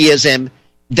Judaism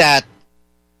that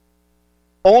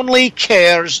only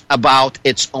cares about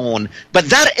its own. But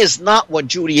that is not what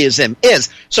Judaism is.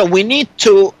 So we need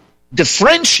to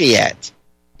differentiate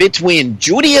between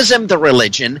Judaism, the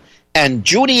religion, and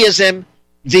Judaism,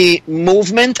 the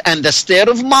movement and the state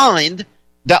of mind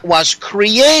that was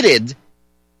created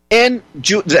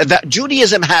that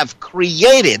Judaism have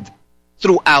created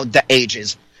throughout the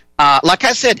ages. Like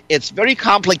I said, it's very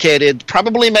complicated.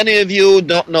 Probably many of you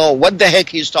don't know what the heck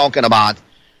he's talking about.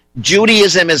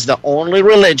 Judaism is the only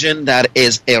religion that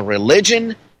is a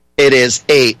religion. It is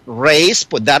a race,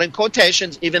 put that in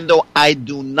quotations, even though I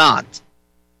do not.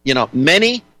 You know,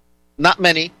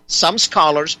 some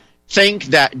scholars think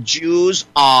that Jews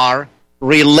are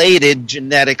related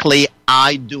genetically.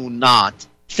 I do not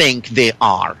think they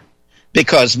are.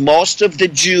 Because most of the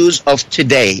Jews of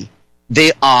today,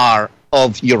 they are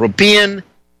of European,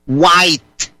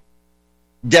 white,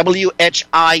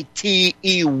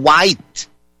 W-H-I-T-E, white.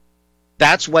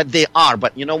 That's what they are.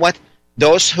 But you know what?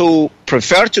 Those who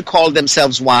prefer to call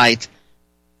themselves white,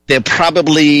 they're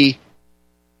probably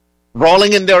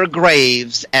rolling in their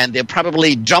graves, and they're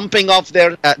probably jumping off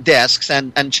their desks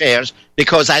and chairs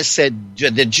because I said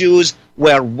the Jews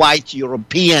were white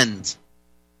Europeans.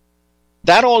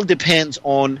 That all depends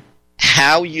on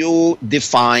how you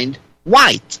define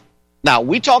white. Now,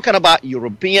 we're talking about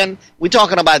European, we're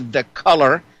talking about the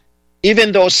color,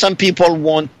 even though some people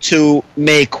want to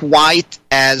make white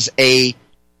as a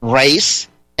race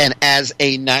and as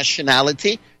a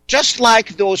nationality, just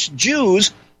like those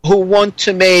Jews who want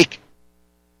to make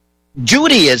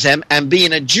Judaism and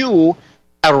being a Jew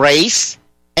a race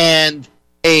and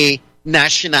a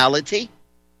nationality.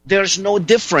 There's no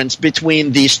difference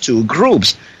between these two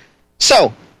groups.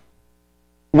 So,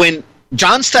 when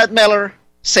John Stadtmiller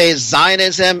says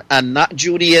Zionism and not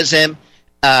Judaism,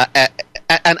 and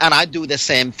I do the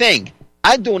same thing,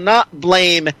 I do not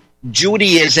blame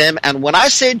Judaism. And when I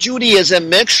say Judaism,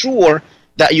 make sure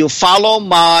that you follow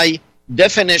my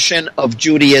definition of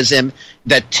Judaism,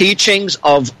 the teachings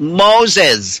of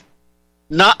Moses,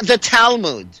 not the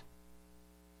Talmud,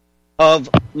 of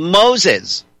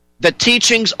Moses, the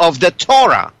teachings of the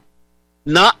Torah,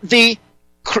 not the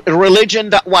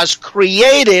religion that was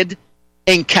created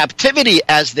in captivity,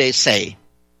 as they say.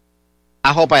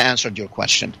 I hope I answered your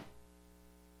question.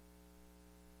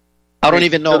 I don't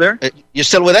even know. Still there? You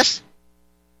still with us?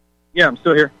 Yeah, I'm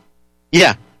still here.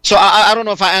 Yeah. So I don't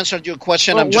know if I answered your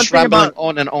question. Well, I'm just rambling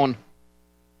on and on.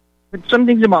 But some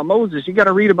things about Moses, you got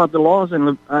to read about the laws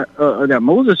and that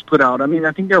Moses put out. I mean,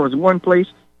 I think there was one place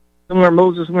somewhere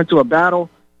Moses went to a battle.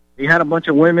 He had a bunch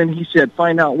of women. He said,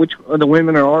 find out which of the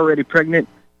women are already pregnant,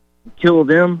 kill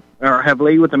them, or have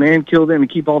laid with a man, kill them,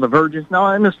 and keep all the virgins. Now,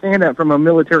 I understand that from a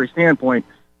military standpoint.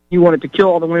 He wanted to kill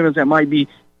all the women that might be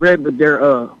bred with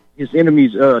their his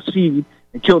enemy's seed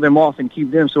and kill them off and keep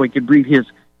them so he could breed his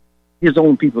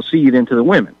own people's seed into the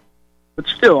women. But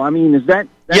still, I mean, is that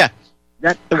how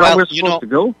we're supposed to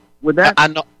go with that? I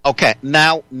know. Okay,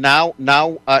 now,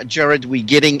 Jared, we're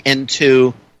getting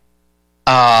into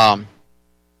the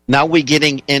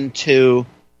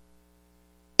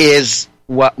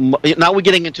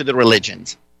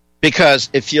religions, because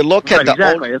if you look at the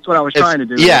exactly, that's what I was trying to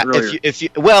do. Earlier. If you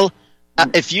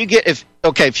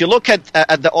look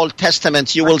at the Old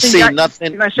Testament, you will see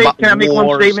nothing. Can I make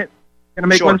one statement? Can I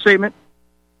make one statement?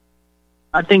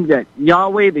 I think that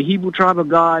Yahweh, the Hebrew tribe of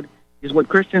God, is what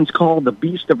Christians call the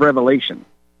beast of Revelation.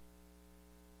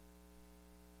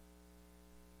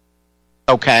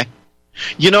 Okay.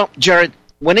 You know, Jared,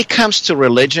 when it comes to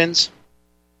religions,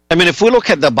 I mean, if we look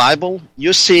at the Bible,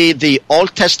 you see the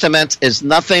Old Testament is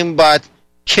nothing but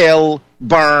kill,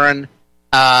 burn,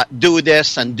 do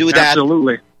this and do that.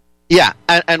 Absolutely. Yeah,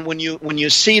 and when you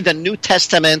see the New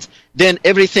Testament, then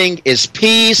everything is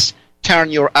peace,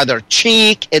 turn your other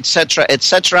cheek, etc.,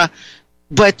 etc.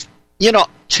 But,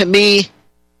 to me,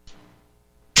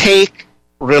 take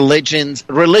religions.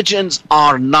 Religions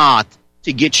are not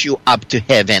to get you up to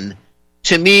heaven.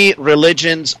 To me,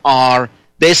 religions are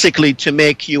basically to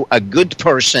make you a good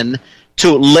person,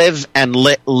 to live and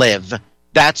live.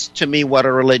 That's, to me, what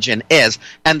a religion is.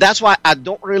 And that's why I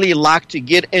don't really like to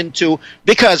get into,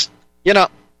 because,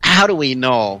 how do we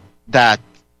know that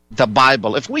the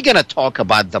Bible, if we're going to talk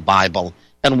about the Bible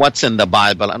and what's in the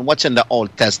Bible and what's in the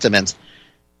Old Testament,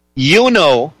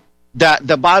 that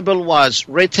the Bible was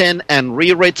written and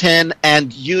rewritten,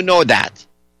 and that.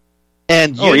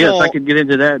 And yes, I could get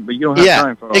into that, but you don't have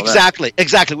time for all that.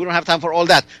 Exactly. We don't have time for all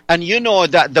that. And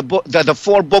that the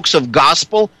 4 books of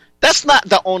gospel, that's not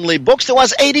the only books. There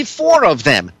was 84 of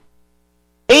them.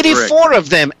 84 Correct. Of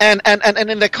them. And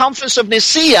in the Conference of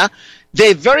Nicaea,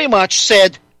 they very much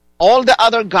said all the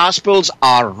other gospels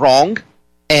are wrong,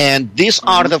 and these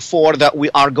are the 4 that we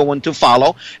are going to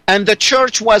follow. And the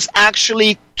church was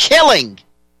actually killing.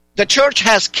 The church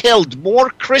has killed more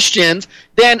Christians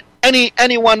than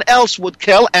anyone else would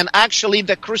kill, and actually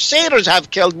the Crusaders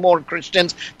have killed more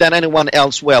Christians than anyone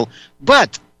else will.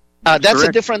 But that's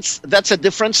a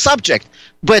different subject.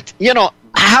 But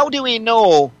how do we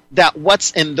know that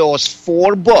what's in those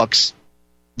 4 books,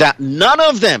 that none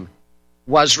of them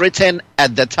was written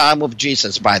at the time of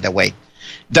Jesus, by the way?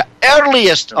 The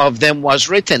earliest of them was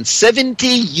written 70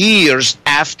 years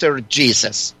after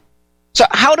Jesus. So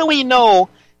how do we know?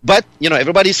 But,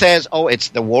 everybody says, it's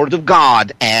the Word of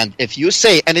God. And if you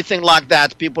say anything like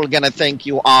that, people are going to think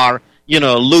you are,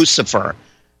 Lucifer.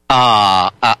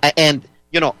 And,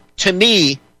 to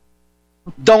me,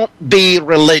 don't be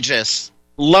religious.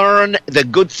 Learn the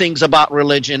good things about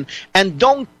religion, and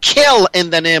don't kill in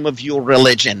the name of your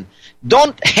religion.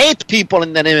 Don't hate people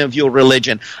in the name of your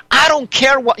religion. I don't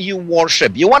care what you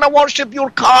worship. You want to worship your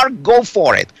car? Go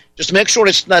for it. Just make sure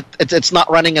it's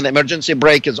not running and the emergency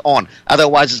brake is on.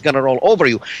 Otherwise, it's going to roll over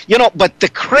you. But the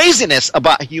craziness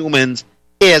about humans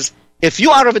is, if you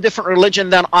are of a different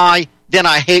religion than I, then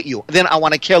I hate you. Then I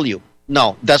want to kill you.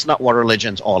 No, that's not what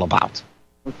religion's all about.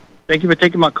 Thank you for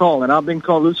taking my call. And I've been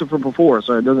called Lucifer before,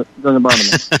 so it doesn't bother me.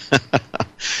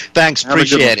 Thanks.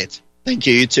 Appreciate it. Thank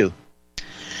you. You too.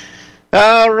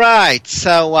 All right.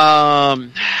 So,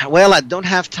 I don't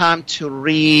have time to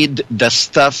read the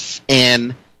stuff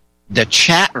in the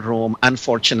chat room,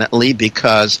 unfortunately,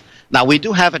 because now we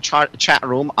do have a chat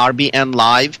room, RBN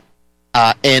Live,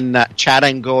 in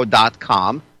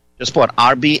chatandgo.com. Just put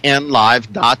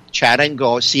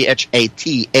rbnlive.chatandgo,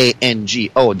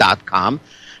 CHATANGO.com.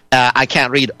 I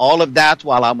can't read all of that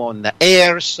while I'm on the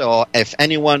air, so if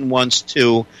anyone wants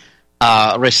to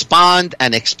respond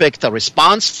and expect a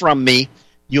response from me,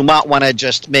 you might want to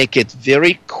just make it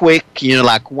very quick,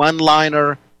 like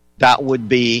one-liner. That would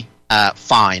be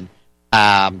fine.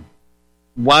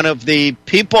 One of the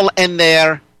people in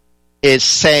there is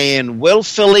saying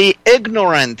willfully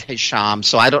ignorant, Hesham.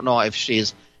 So I don't know if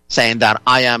she's saying that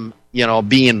I am,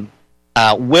 being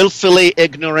willfully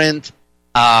ignorant.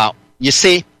 You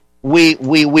see,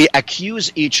 we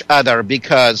accuse each other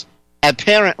because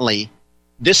apparently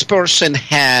this person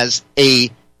has a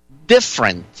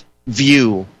different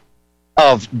view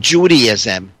of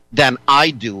Judaism than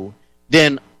I do.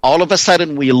 Then all of a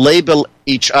sudden we label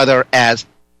each other as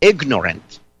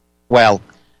ignorant. Well,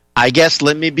 I guess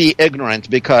let me be ignorant,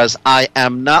 because I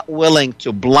am not willing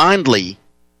to blindly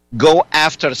go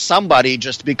after somebody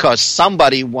just because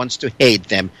somebody wants to hate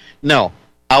them. No,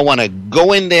 I want to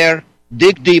go in there,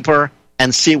 dig deeper,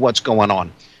 and see what's going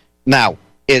on. Now,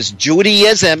 is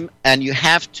Judaism, and you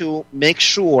have to make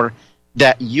sure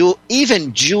that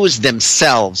even Jews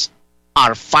themselves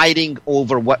are fighting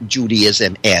over what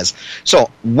Judaism is. So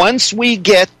once we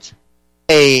get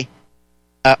a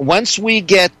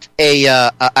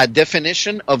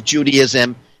definition of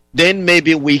Judaism, then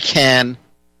maybe we can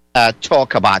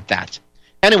talk about that.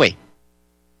 Anyway,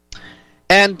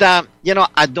 and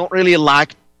I don't really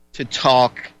like to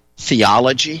talk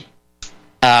theology.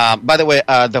 By the way,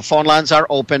 the phone lines are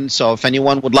open, so if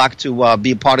anyone would like to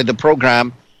be part of the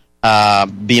program,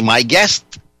 be my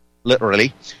guest,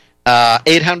 literally.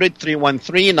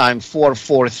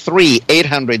 800-313-9443,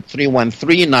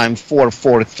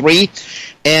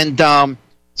 800-313-9443. And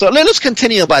so let's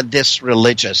continue about this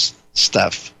religious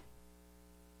stuff.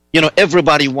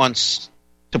 Everybody wants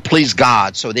to please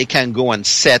God, so they can go and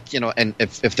sit, and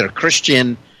if they're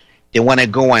Christian, they want to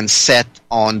go and sit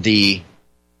on the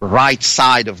right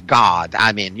side of God.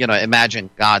 I mean, imagine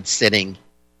God sitting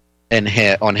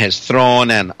on his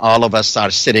throne, and all of us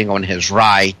are sitting on his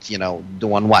right,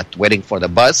 doing what? Waiting for the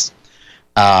bus,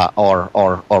 or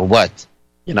what?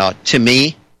 To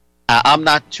me, I'm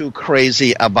not too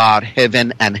crazy about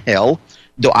heaven and hell.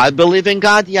 Do I believe in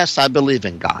God? Yes, I believe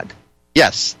in God.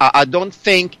 Yes, I don't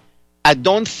think I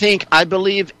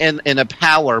believe in a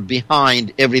power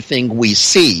behind everything we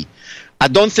see. I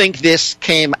don't think this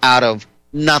came out of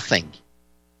nothing.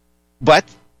 But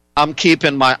I'm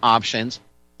keeping my options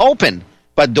open.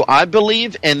 But do I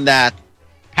believe in that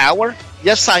power?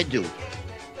 Yes, I do.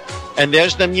 And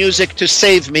there's the music to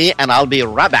save me, and I'll be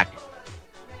right back.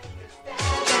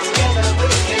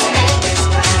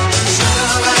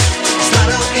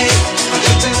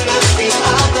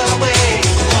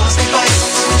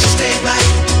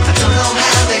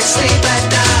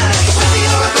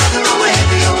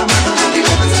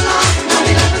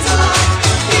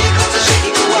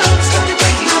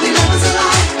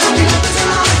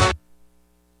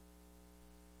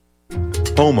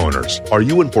 Homeowners, are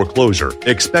you in foreclosure,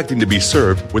 expecting to be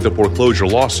served with a foreclosure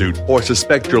lawsuit, or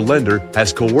suspect your lender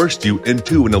has coerced you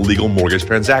into an illegal mortgage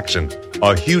transaction?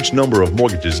 A huge number of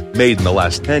mortgages made in the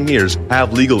last 10 years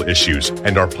have legal issues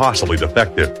and are possibly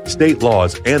defective. State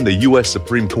laws and the U.S.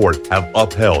 Supreme Court have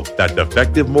upheld that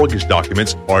defective mortgage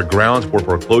documents are grounds for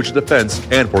foreclosure defense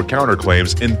and for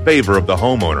counterclaims in favor of the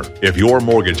homeowner. If your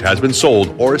mortgage has been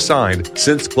sold or assigned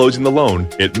since closing the loan,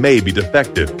 it may be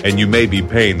defective, and you may be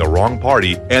paying the wrong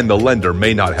party, and the lender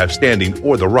may not have standing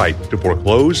or the right to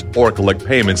foreclose or collect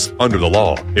payments under the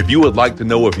law. If you would like to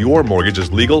know if your mortgage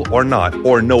is legal or not,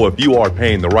 or know if you are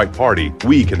paying the right party,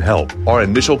 we can help. Our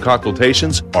initial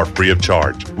consultations are free of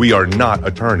charge. We are not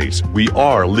attorneys. We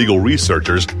are legal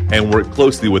researchers and work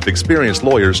closely with experienced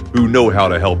lawyers who know how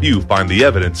to help you find the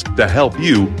evidence to help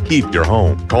you keep your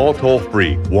home. Call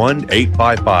toll-free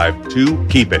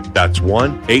 1-855-2-KEEP-IT. That's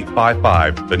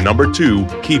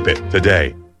 1-855-2-KEEP-IT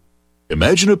today.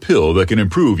 Imagine a pill that can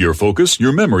improve your focus,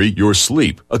 your memory, your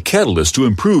sleep. A catalyst to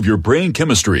improve your brain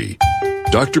chemistry.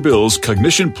 Dr. Bill's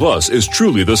Cognition Plus is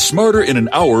truly the smarter in an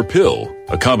hour pill.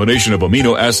 A combination of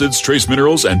amino acids, trace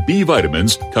minerals, and B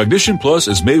vitamins, Cognition Plus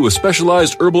is made with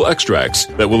specialized herbal extracts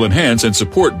that will enhance and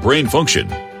support brain function.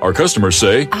 Our customers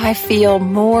say, I feel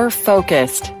more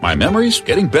focused. My memory's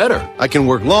getting better. I can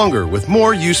work longer with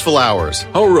more useful hours.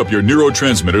 Power up your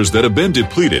neurotransmitters that have been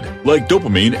depleted, like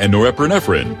dopamine and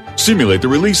norepinephrine. Stimulate the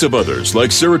release of others,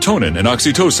 like serotonin and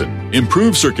oxytocin.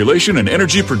 Improve circulation and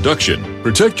energy production.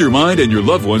 Protect your mind and your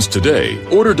loved ones today.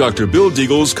 Order Dr. Bill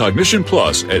Deagle's Cognition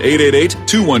Plus at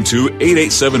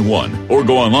 888-212-8871 or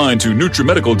go online to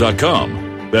NutriMedical.com.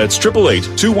 That's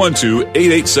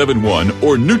 888-212-8871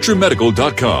 or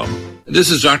NutriMedical.com.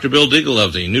 This is Dr. Bill Deagle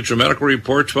of the NutriMedical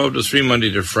Report, 12 to 3,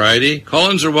 Monday to Friday.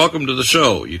 Call-ins are welcome to the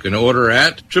show. You can order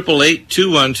at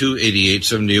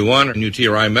 888-212-8871 or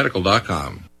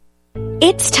NutriMedical.com.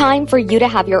 It's time for you to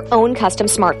have your own custom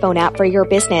smartphone app for your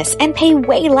business and pay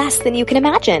way less than you can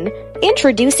imagine.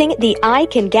 Introducing the I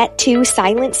Can Get To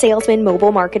Silent Salesman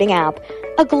mobile marketing app,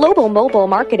 a global mobile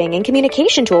marketing and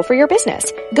communication tool for your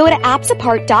business. Go to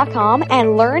appsapart.com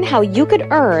and learn how you could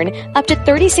earn up to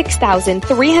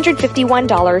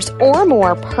 $36,351 or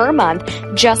more per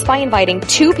month just by inviting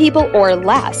 2 people or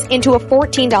less into a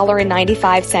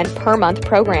 $14.95 per month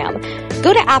program.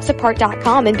 Go to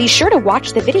appsapart.com and be sure to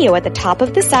watch the video at the top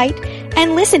of the site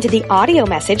and listen to the audio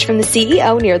message from the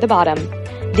CEO near the bottom.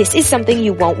 This is something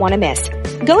you won't want to miss.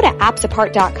 Go to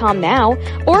appsapart.com now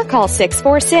or call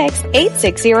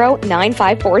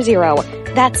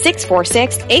 646-860-9540. That's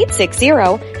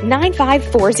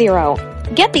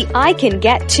 646-860-9540. Get the I Can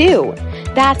Get To.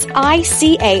 That's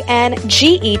ICANGET,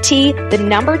 the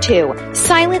number 2,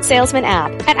 Silent Salesman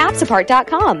app at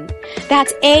appsapart.com.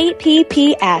 That's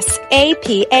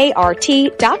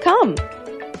APPSAPART.com.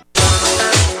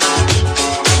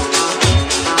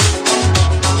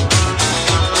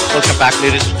 Welcome back,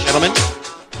 ladies and gentlemen.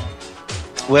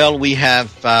 Well, we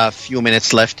have a few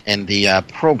minutes left in the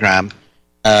program.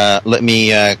 Let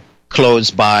me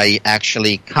close by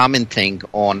actually commenting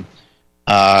on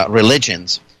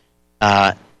religions.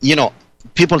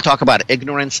 People talk about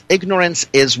ignorance. Ignorance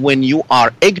is when you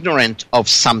are ignorant of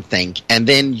something and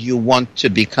then you want to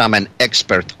become an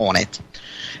expert on it.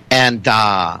 And,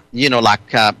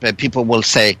 people will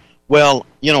say, well,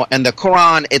 in the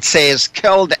Quran, it says,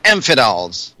 kill the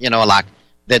infidels,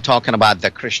 they're talking about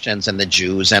the Christians and the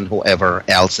Jews and whoever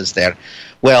else is there.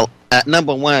 Well,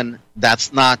 number one,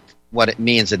 that's not what it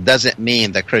means. It doesn't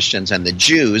mean the Christians and the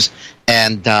Jews.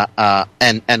 And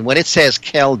when it says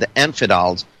kill the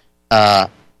infidels, it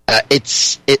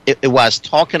was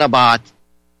talking about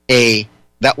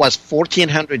that was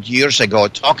 1400 years ago,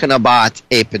 talking about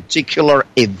a particular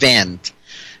event.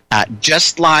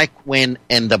 Just like when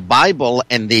in the Bible,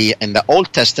 in the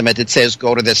Old Testament, it says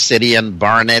go to the city and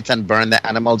burn it and burn the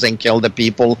animals and kill the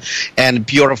people and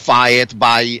purify it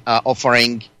by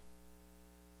offering,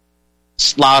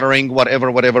 slaughtering,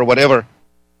 whatever.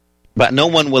 But no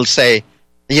one will say,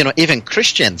 even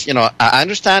Christians, I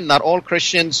understand not all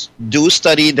Christians do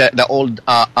study the Old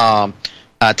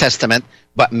Testament,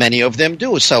 but many of them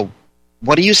do. So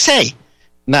what do you say?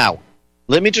 Now,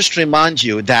 let me just remind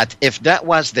you that if that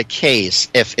was the case,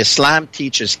 if Islam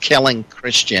teaches killing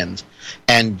Christians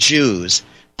and Jews,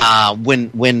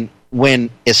 when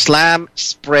Islam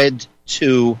spread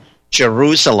to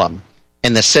Jerusalem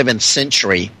in the 7th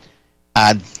century,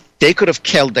 they could have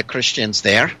killed the Christians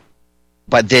there,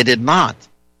 but they did not.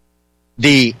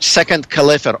 The second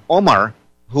Caliph Omar,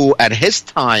 who at his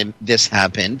time this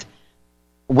happened,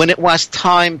 when it was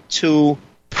time to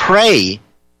pray,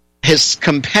 his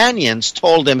companions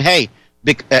told him, hey,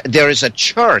 there is a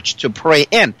church to pray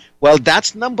in. Well,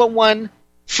 that's number one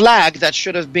flag that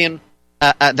should have been,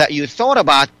 that you thought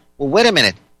about. Well, wait a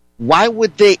minute. Why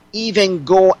would they even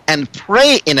go and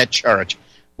pray in a church?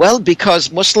 Well,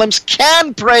 because Muslims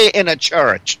can pray in a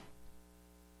church.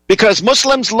 Because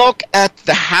Muslims look at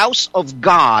the house of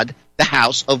God, the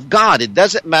house of God. It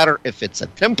doesn't matter if it's a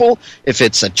temple, if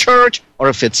it's a church, or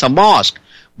if it's a mosque.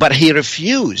 But he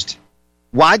refused.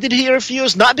 Why did he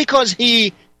refuse? Not because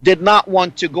he did not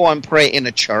want to go and pray in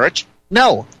a church.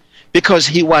 No, because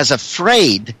he was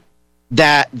afraid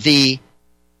that the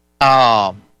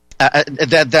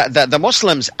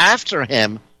Muslims after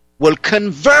him will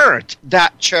convert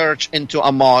that church into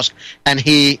a mosque, and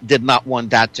he did not want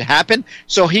that to happen.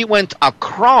 So he went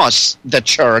across the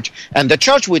church, and the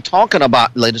church we're talking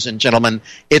about, ladies and gentlemen,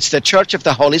 it's the Church of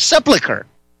the Holy Sepulchre.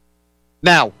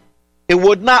 Now, it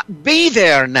would not be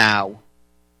there now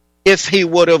if he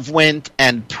would have went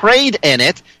and prayed in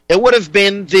it. It would have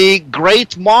been the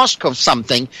great mosque of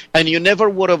something, and you never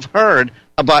would have heard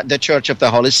about the Church of the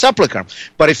Holy Sepulchre.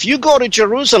 But if you go to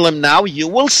Jerusalem now, you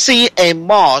will see a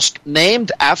mosque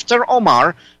named after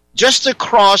Omar just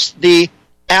across the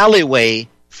alleyway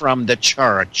from the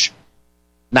church.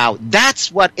 Now,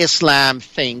 that's what Islam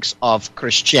thinks of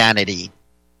Christianity.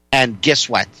 And guess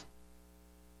what?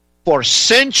 For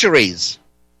centuries,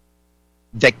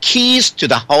 the keys to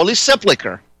the Holy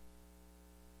Sepulchre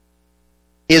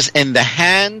is in the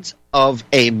hands of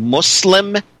a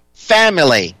Muslim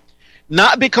family.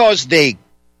 Not because they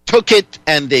took it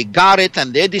and they got it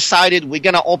and they decided we're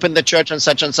going to open the church on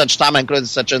such and such time and close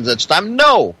such and such time.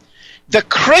 No. The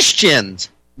Christians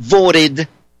voted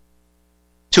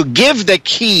to give the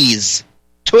keys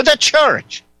to the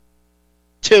church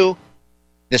to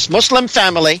this Muslim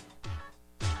family.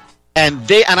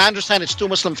 And I understand it's two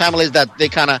Muslim families that they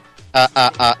kind of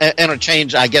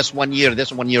interchange, I guess, 1 year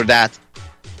this, 1 year that,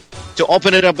 to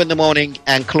open it up in the morning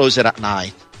and close it at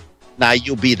night. Now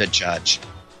you be the judge.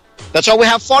 That's all we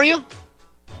have for you.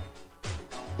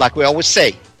 Like we always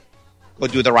say, go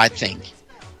do the right thing.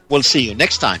 We'll see you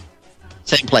next time.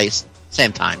 Same place,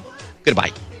 same time.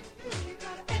 Goodbye.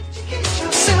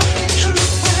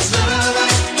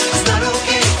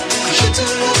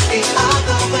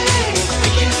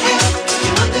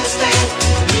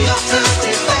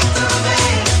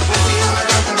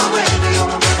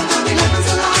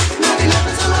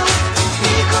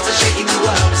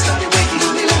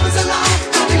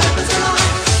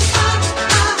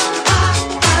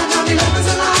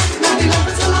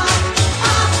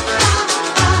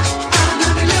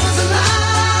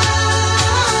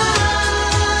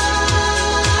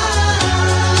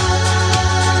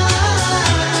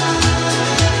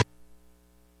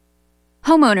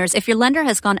 Homeowners, if your lender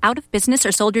has gone out of business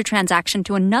or sold your transaction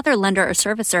to another lender or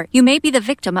servicer, you may be the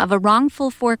victim of a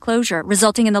wrongful foreclosure,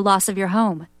 resulting in the loss of your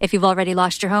home. If you've already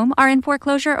lost your home, are in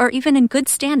foreclosure, or even in good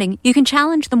standing, you can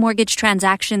challenge the mortgage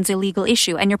transaction's illegal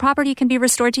issue, and your property can be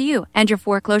restored to you, and your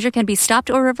foreclosure can be stopped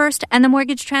or reversed, and the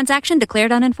mortgage transaction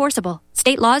declared unenforceable.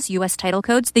 State laws, U.S. title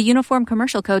codes, the Uniform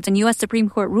Commercial Codes, and U.S. Supreme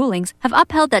Court rulings have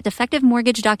upheld that defective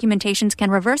mortgage documentations can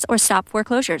reverse or stop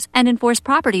foreclosures and enforce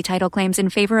property title claims in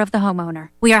favor of the homeowner.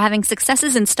 We are having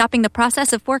successes in stopping the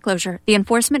process of foreclosure, the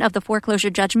enforcement of the foreclosure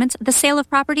judgments, the sale of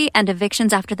property, and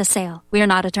evictions after the sale. We are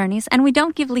not attorneys, and we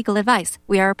don't give legal advice.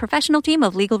 We are a professional team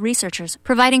of legal researchers,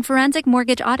 providing forensic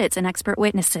mortgage audits and expert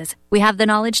witnesses. We have the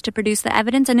knowledge to produce the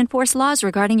evidence and enforce laws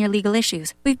regarding your legal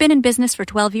issues. We've been in business for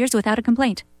 12 years without a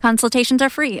complaint. Consultation Consultations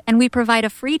are free, and we provide a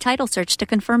free title search to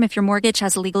confirm if your mortgage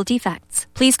has legal defects.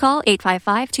 Please call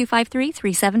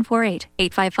 855-253-3748.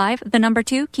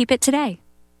 855, keep it today.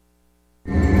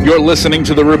 You're listening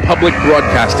to the Republic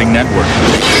Broadcasting Network,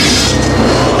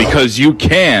 because you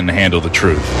can handle the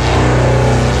truth.